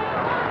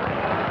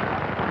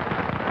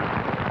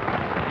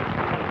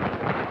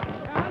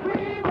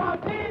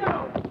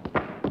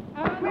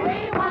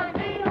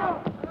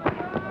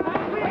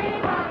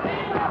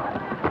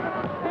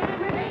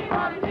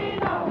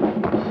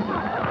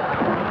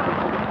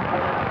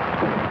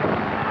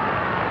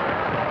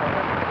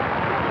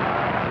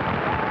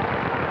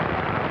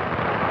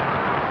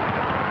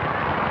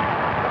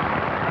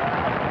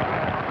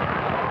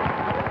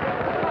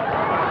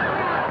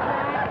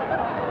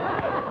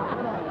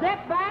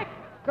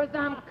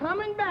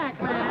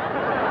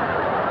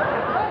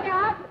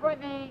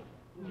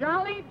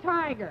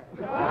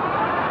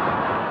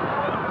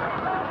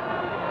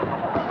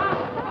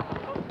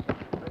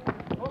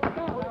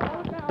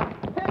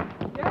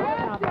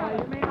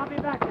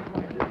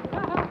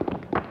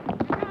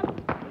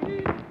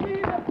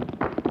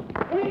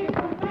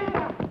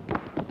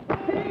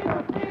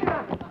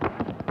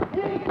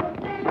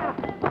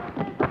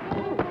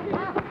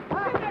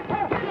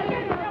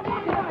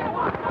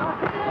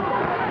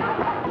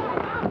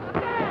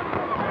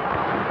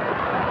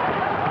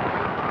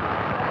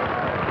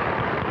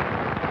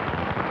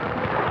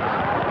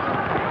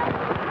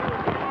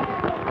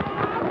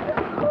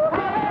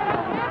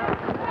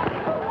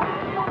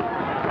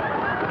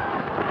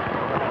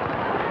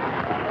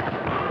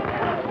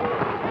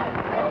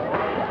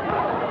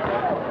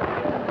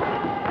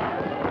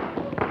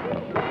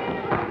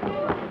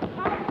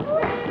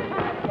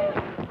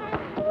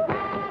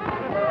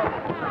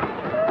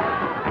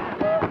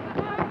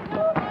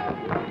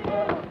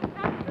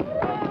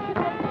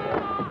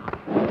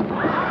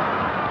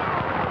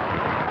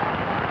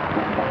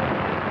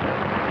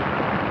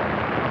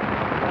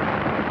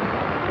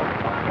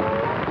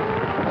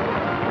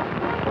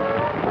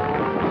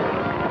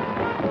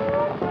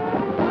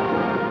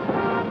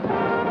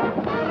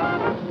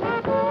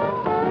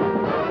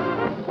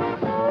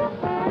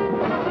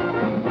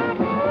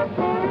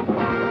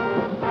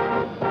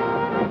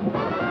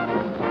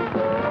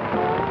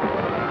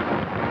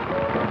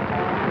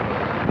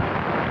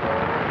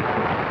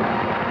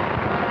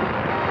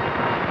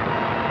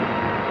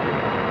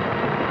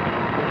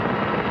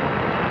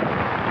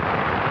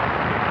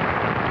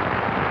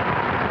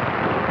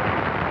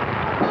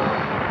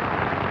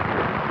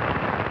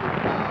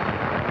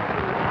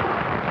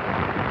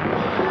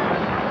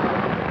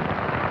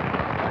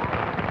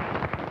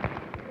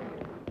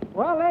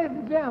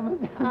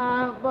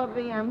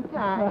coffee. I'm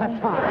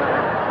tired.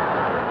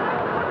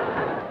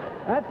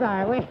 That's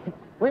all right.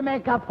 We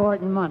make up for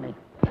it in money.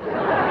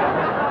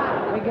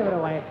 We give it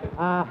away.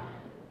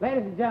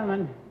 Ladies and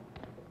gentlemen,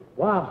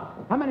 wow,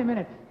 how many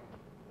minutes?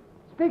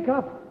 Speak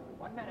up.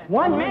 1 minute.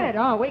 1 minute?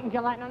 Oh, we can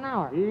kill that in an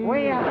hour.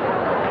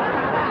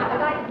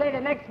 I'd like to say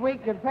that next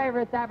week, your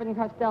favorite Abbott and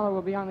Costello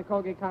will be on the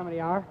Colgate Comedy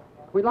Hour.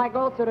 We'd like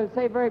also to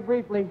say very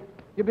briefly,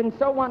 you've been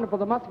so wonderful,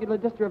 the Muscular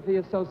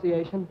Dystrophy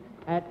Association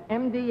at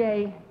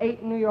MDA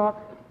 8 New York,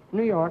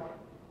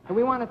 and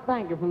we want to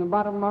thank you from the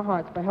bottom of our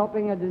hearts for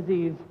helping a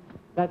disease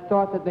that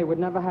thought that they would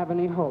never have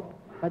any hope.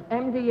 At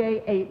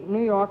MDA 8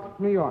 New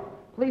York.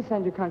 Please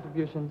send your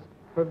contributions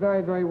for a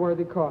very, very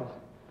worthy cause.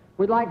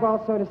 We'd like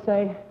also to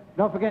say...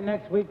 Don't forget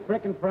next week,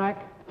 Frick and Frack.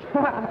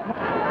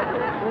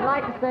 We'd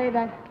like to say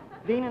that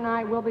Dean and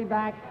I will be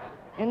back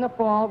in the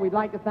fall. We'd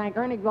like to thank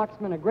Ernie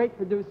Glucksman, a great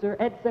producer,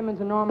 Ed Simmons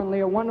and Norman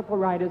Lear, wonderful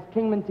writers,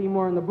 Kingman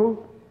Timor in the booth,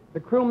 the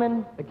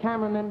crewmen, the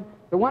cameramen,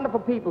 the wonderful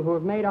people who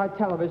have made our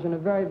television a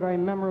very, very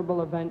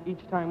memorable event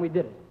each time we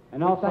did it.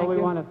 And also we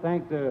want to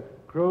thank the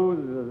crew,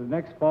 the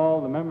next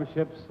fall, the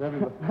memberships,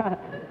 everybody.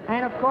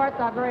 And of course,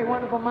 our very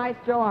wonderful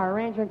maestro, our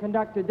arranger and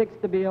conductor, Dick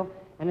Stabile.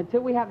 And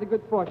until we have the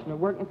good fortune of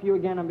working for you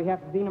again on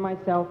behalf of Dean and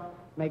myself,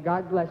 may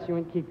God bless you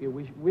and keep you.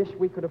 We wish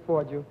we could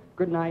afford you.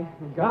 Good night.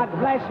 And God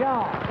bless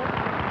y'all.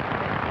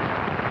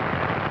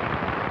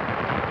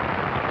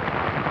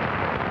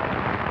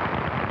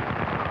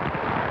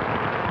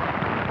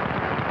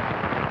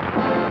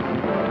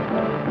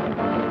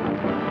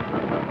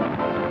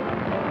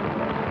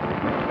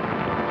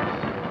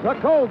 The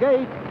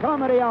Colgate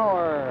Comedy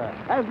Hour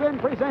has been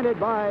presented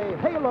by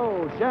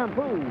Halo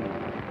Shampoo.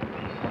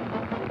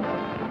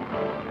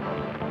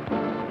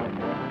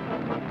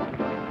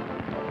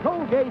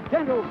 Colgate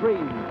Dental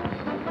Cream.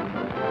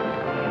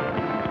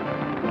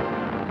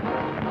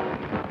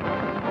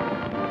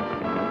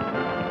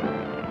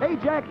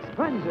 Ajax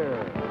Cleanser.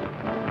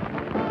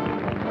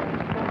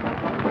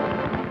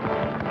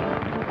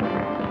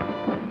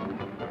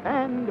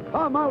 And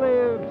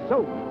Palmolive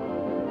Soap.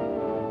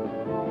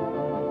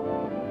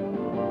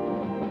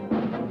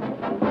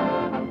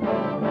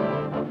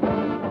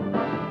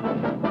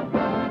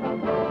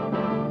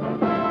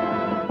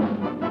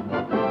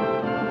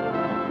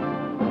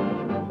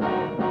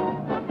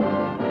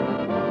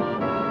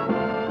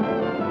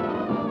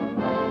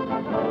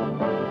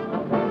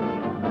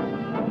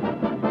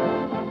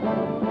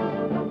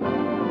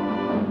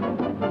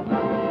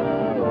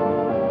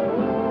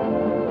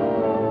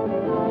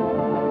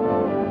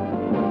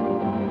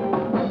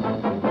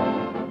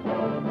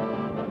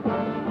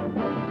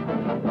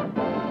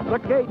 The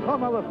Kate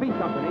Palmolive Feed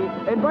Company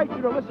invites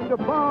you to listen to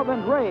Bob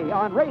and Ray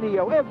on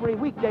radio every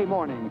weekday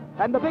morning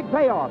and The Big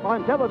Payoff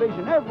on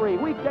television every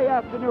weekday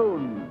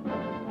afternoon.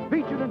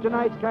 Featured in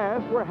tonight's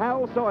cast were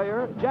Hal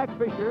Sawyer, Jack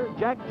Fisher,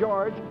 Jack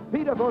George,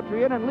 Peter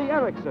Votrian, and Lee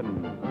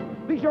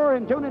Erickson. Be sure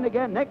and tune in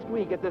again next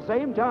week at the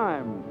same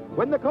time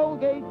when the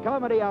Colgate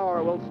Comedy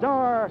Hour will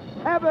star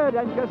Abbott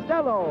and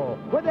Costello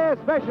with their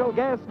special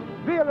guest,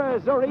 Vera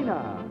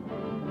Zorina.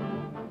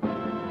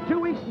 2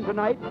 weeks from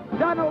tonight,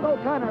 Donald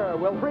O'Connor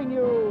will bring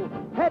you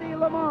Hedy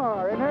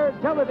Lamarr in her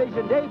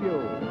television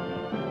debut.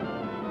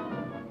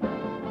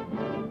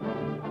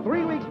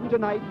 3 weeks from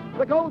tonight,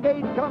 the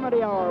Colgate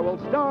Comedy Hour will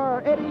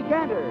star Eddie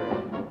Cantor.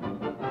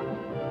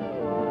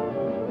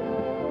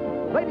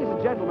 Ladies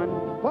and gentlemen,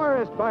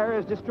 forest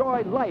fires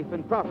destroy life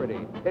and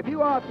property. If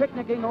you are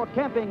picnicking or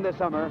camping this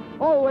summer,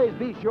 always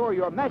be sure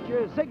your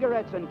matches,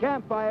 cigarettes, and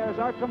campfires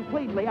are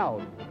completely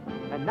out.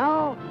 And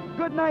now,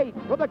 good night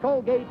for the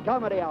Colgate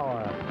Comedy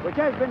Hour, which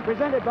has been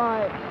presented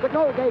by the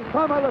Colgate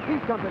Palmolive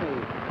Feed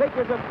Company,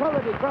 makers of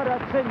quality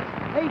products since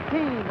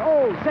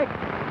 1806.